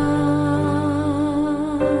us.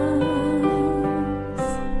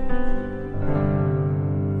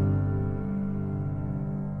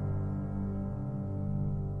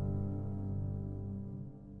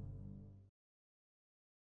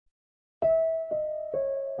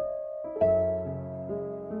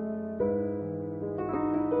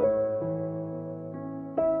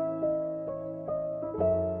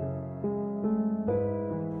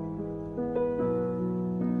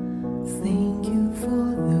 Thank you for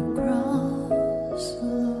the cross,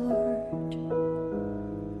 Lord.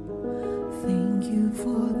 Thank you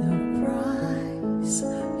for the price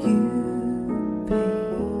you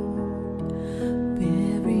paid,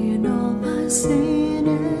 bearing all my sin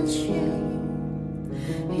and shame.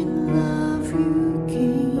 In love you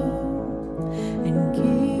came and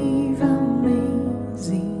gave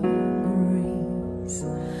amazing grace.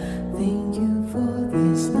 Thank you for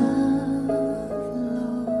this love,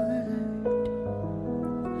 Lord.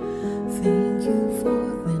 Thank you for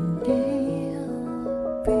the nail-pierced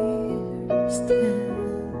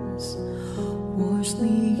hands. Wash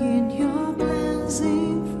me in your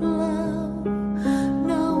cleansing flow.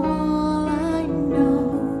 Now all I know,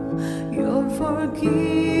 your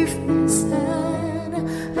forgiveness and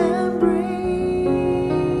embrace.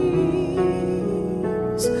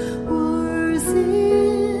 Worthy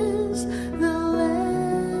is the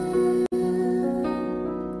Lamb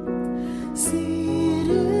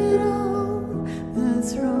seated on the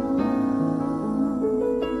throne.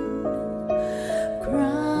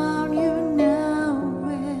 Crown you now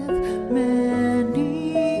with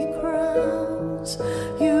many crowns.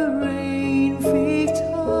 You reign victorious,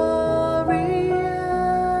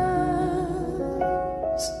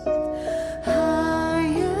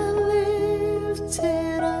 high and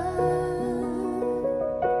lifted up,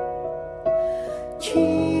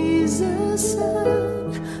 Jesus, Son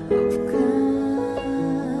of God,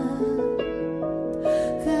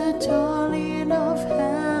 the darling of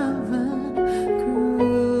heaven,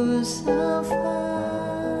 crucified.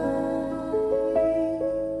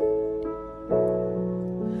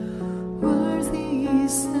 Worthy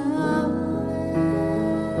is the Lamb.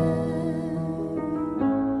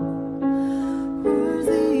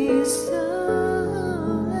 Worthy is the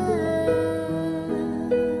Lamb.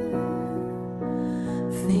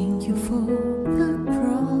 Thank you for the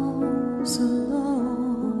cross,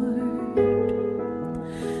 Lord.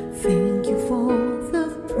 Thank you for the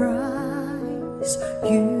price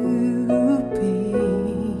you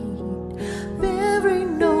paid,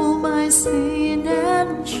 bearing all my sin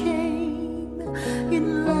and shame.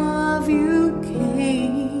 In love you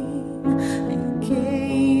came and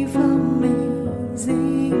gave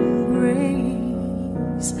amazing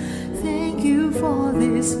grace. Thank you for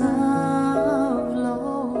this love,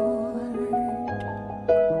 Lord.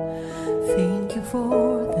 Thank you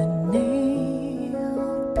for the nail-pierced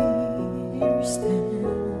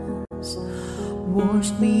hands.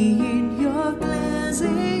 Wash me in your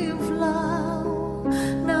cleansing flow.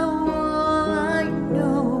 Now all I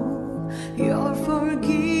know, your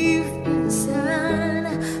forgiveness and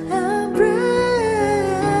embrace.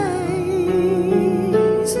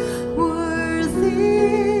 Worthy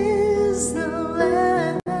is the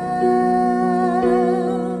Lamb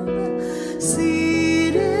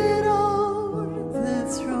seated on the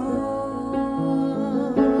throne.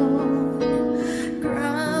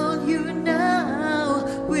 Crown you now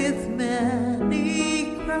with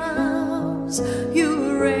many crowns.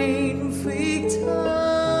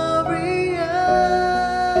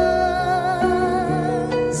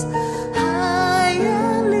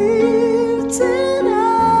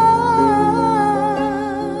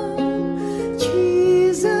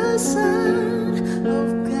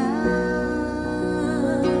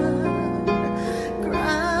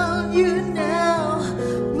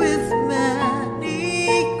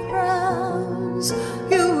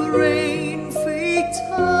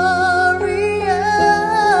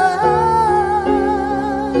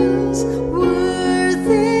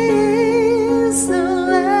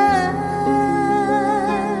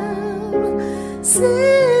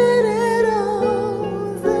 seated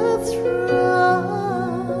on the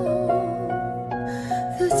throne,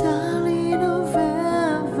 the darling of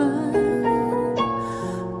heaven,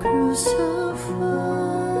 crucified.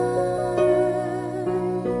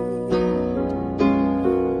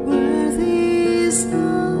 Worthy is the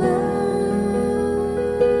Lamb,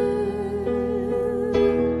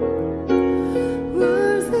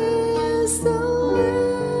 worthy is the Lamb.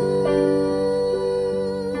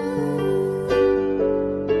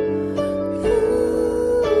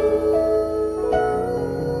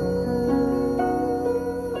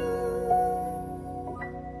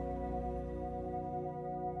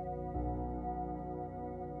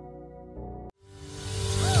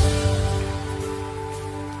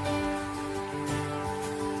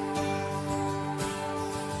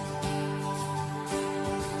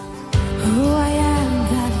 Who I am,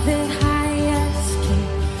 that the highest King,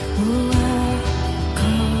 who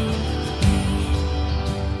welcomed me.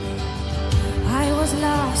 I was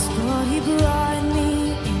lost, but He brought me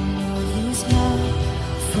in. Oh, His love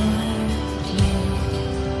for me.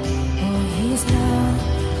 Oh, His love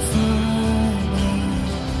for me.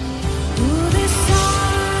 Who the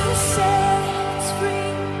sun sets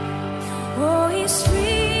free. Oh, He's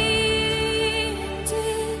free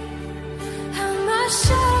indeed. I'm a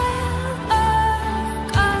child of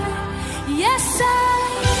God. Yes, I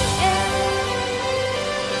am.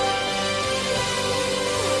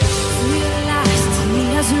 Realized He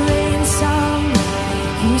has ransomed me.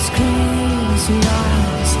 His grace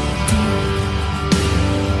was deep.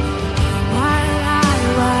 While I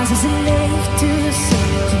was a slave to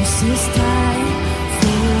sin, Jesus died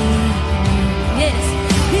for me. Yes,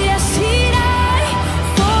 yes, He died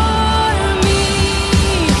for me.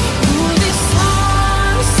 Who the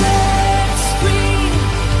sun sets free.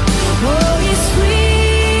 Oh, He's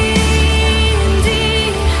free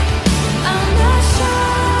indeed. I'm a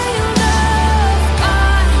child of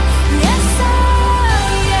God. Yes, I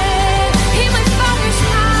am. In my Father's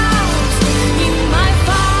house, in my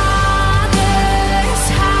Father's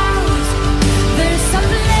house, there's a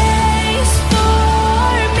place for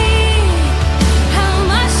me. I'm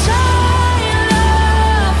a child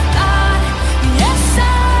of God. Yes, I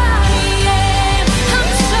am. I'm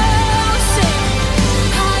chosen.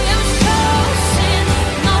 I am chosen,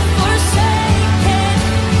 not forsaken.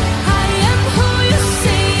 I am who You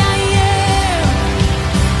say I am.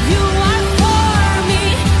 You are for me,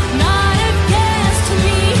 not against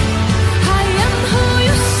me. I am who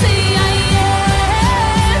You say I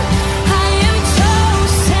am. I am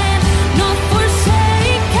chosen, not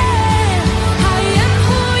forsaken. I am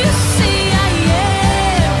who You say I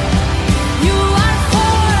am. You are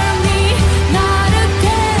for me, not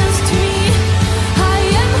against me. I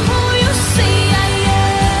am who You say I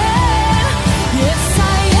am. Yes, I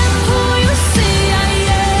am who You say I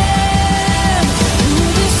am. Who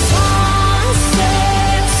the sun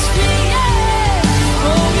sets free.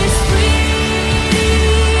 Oh, He's free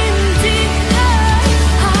indeed.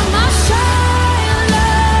 I'm a child of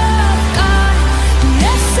God.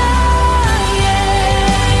 Yes, I am.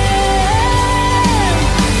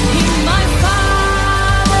 In my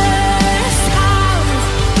Father's house,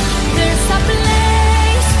 there's a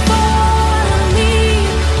place for me.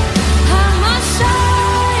 I'm a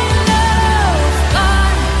child of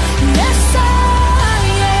God. Yes, I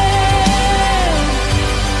am.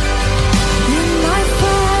 In my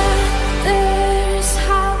Father's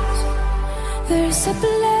house, there's a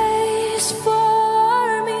place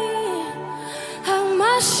for me. I'm a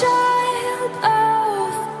child of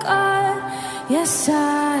God. Yes, I am.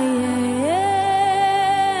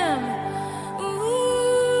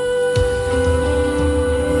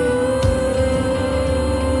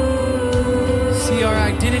 See, our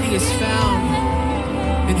identity is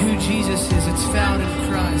found in who Jesus is. It's found in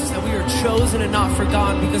Christ. That we are chosen and not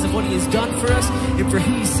forgotten because of what He has done for us and for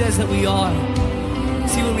who He says that we are.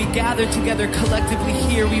 See, when we gather together collectively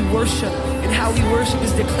here, we worship. And how we worship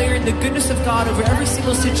is declaring the goodness of God over every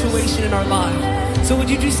single situation in our life. So would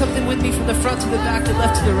you do something with me from the front to the back, the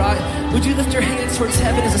left to the right? Would you lift your hands towards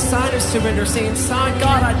heaven as a sign of surrender, saying, "Son,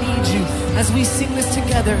 God, I need You," as we sing this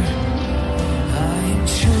together. I am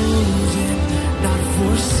chosen, not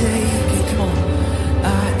forsaken. Come on. I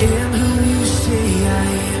am who You say I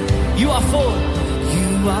am. You are for. You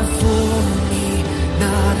are for me,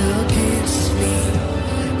 not against me.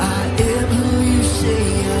 I am who You say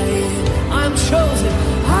I am. I'm chosen.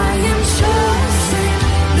 I am chosen,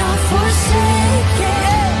 not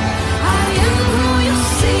forsaken. I am who You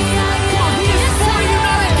say I am. He is for you,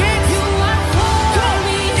 not against. You are for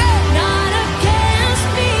me, not against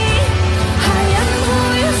me. I am who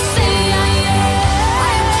You say I am. I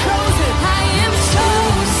am chosen. I am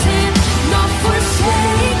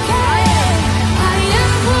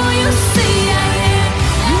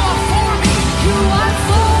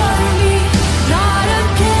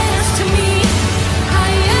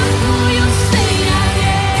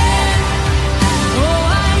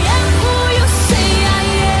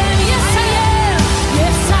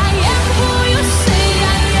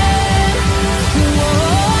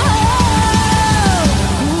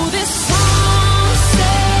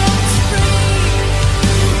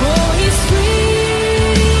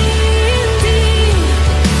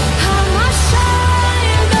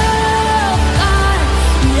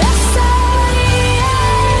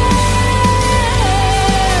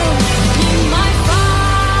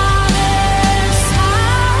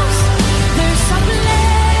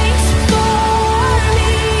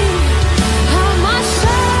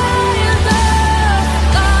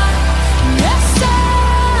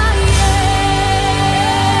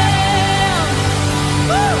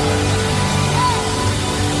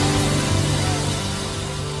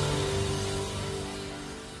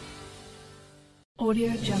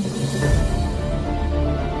Audio Jungle.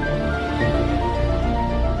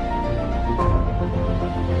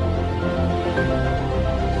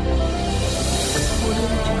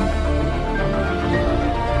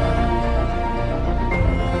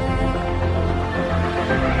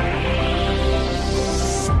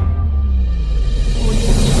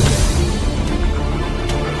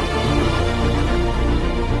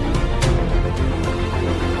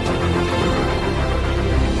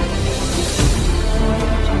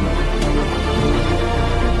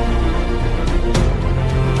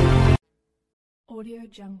 Audio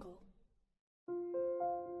Jungle.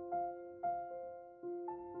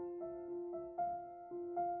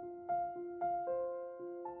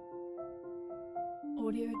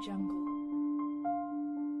 Audio Jungle.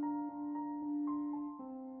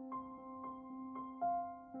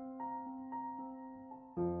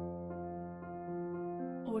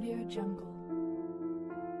 Audio Jungle.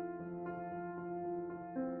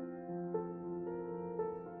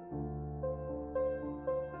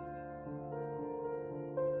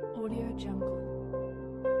 Audio Jungle.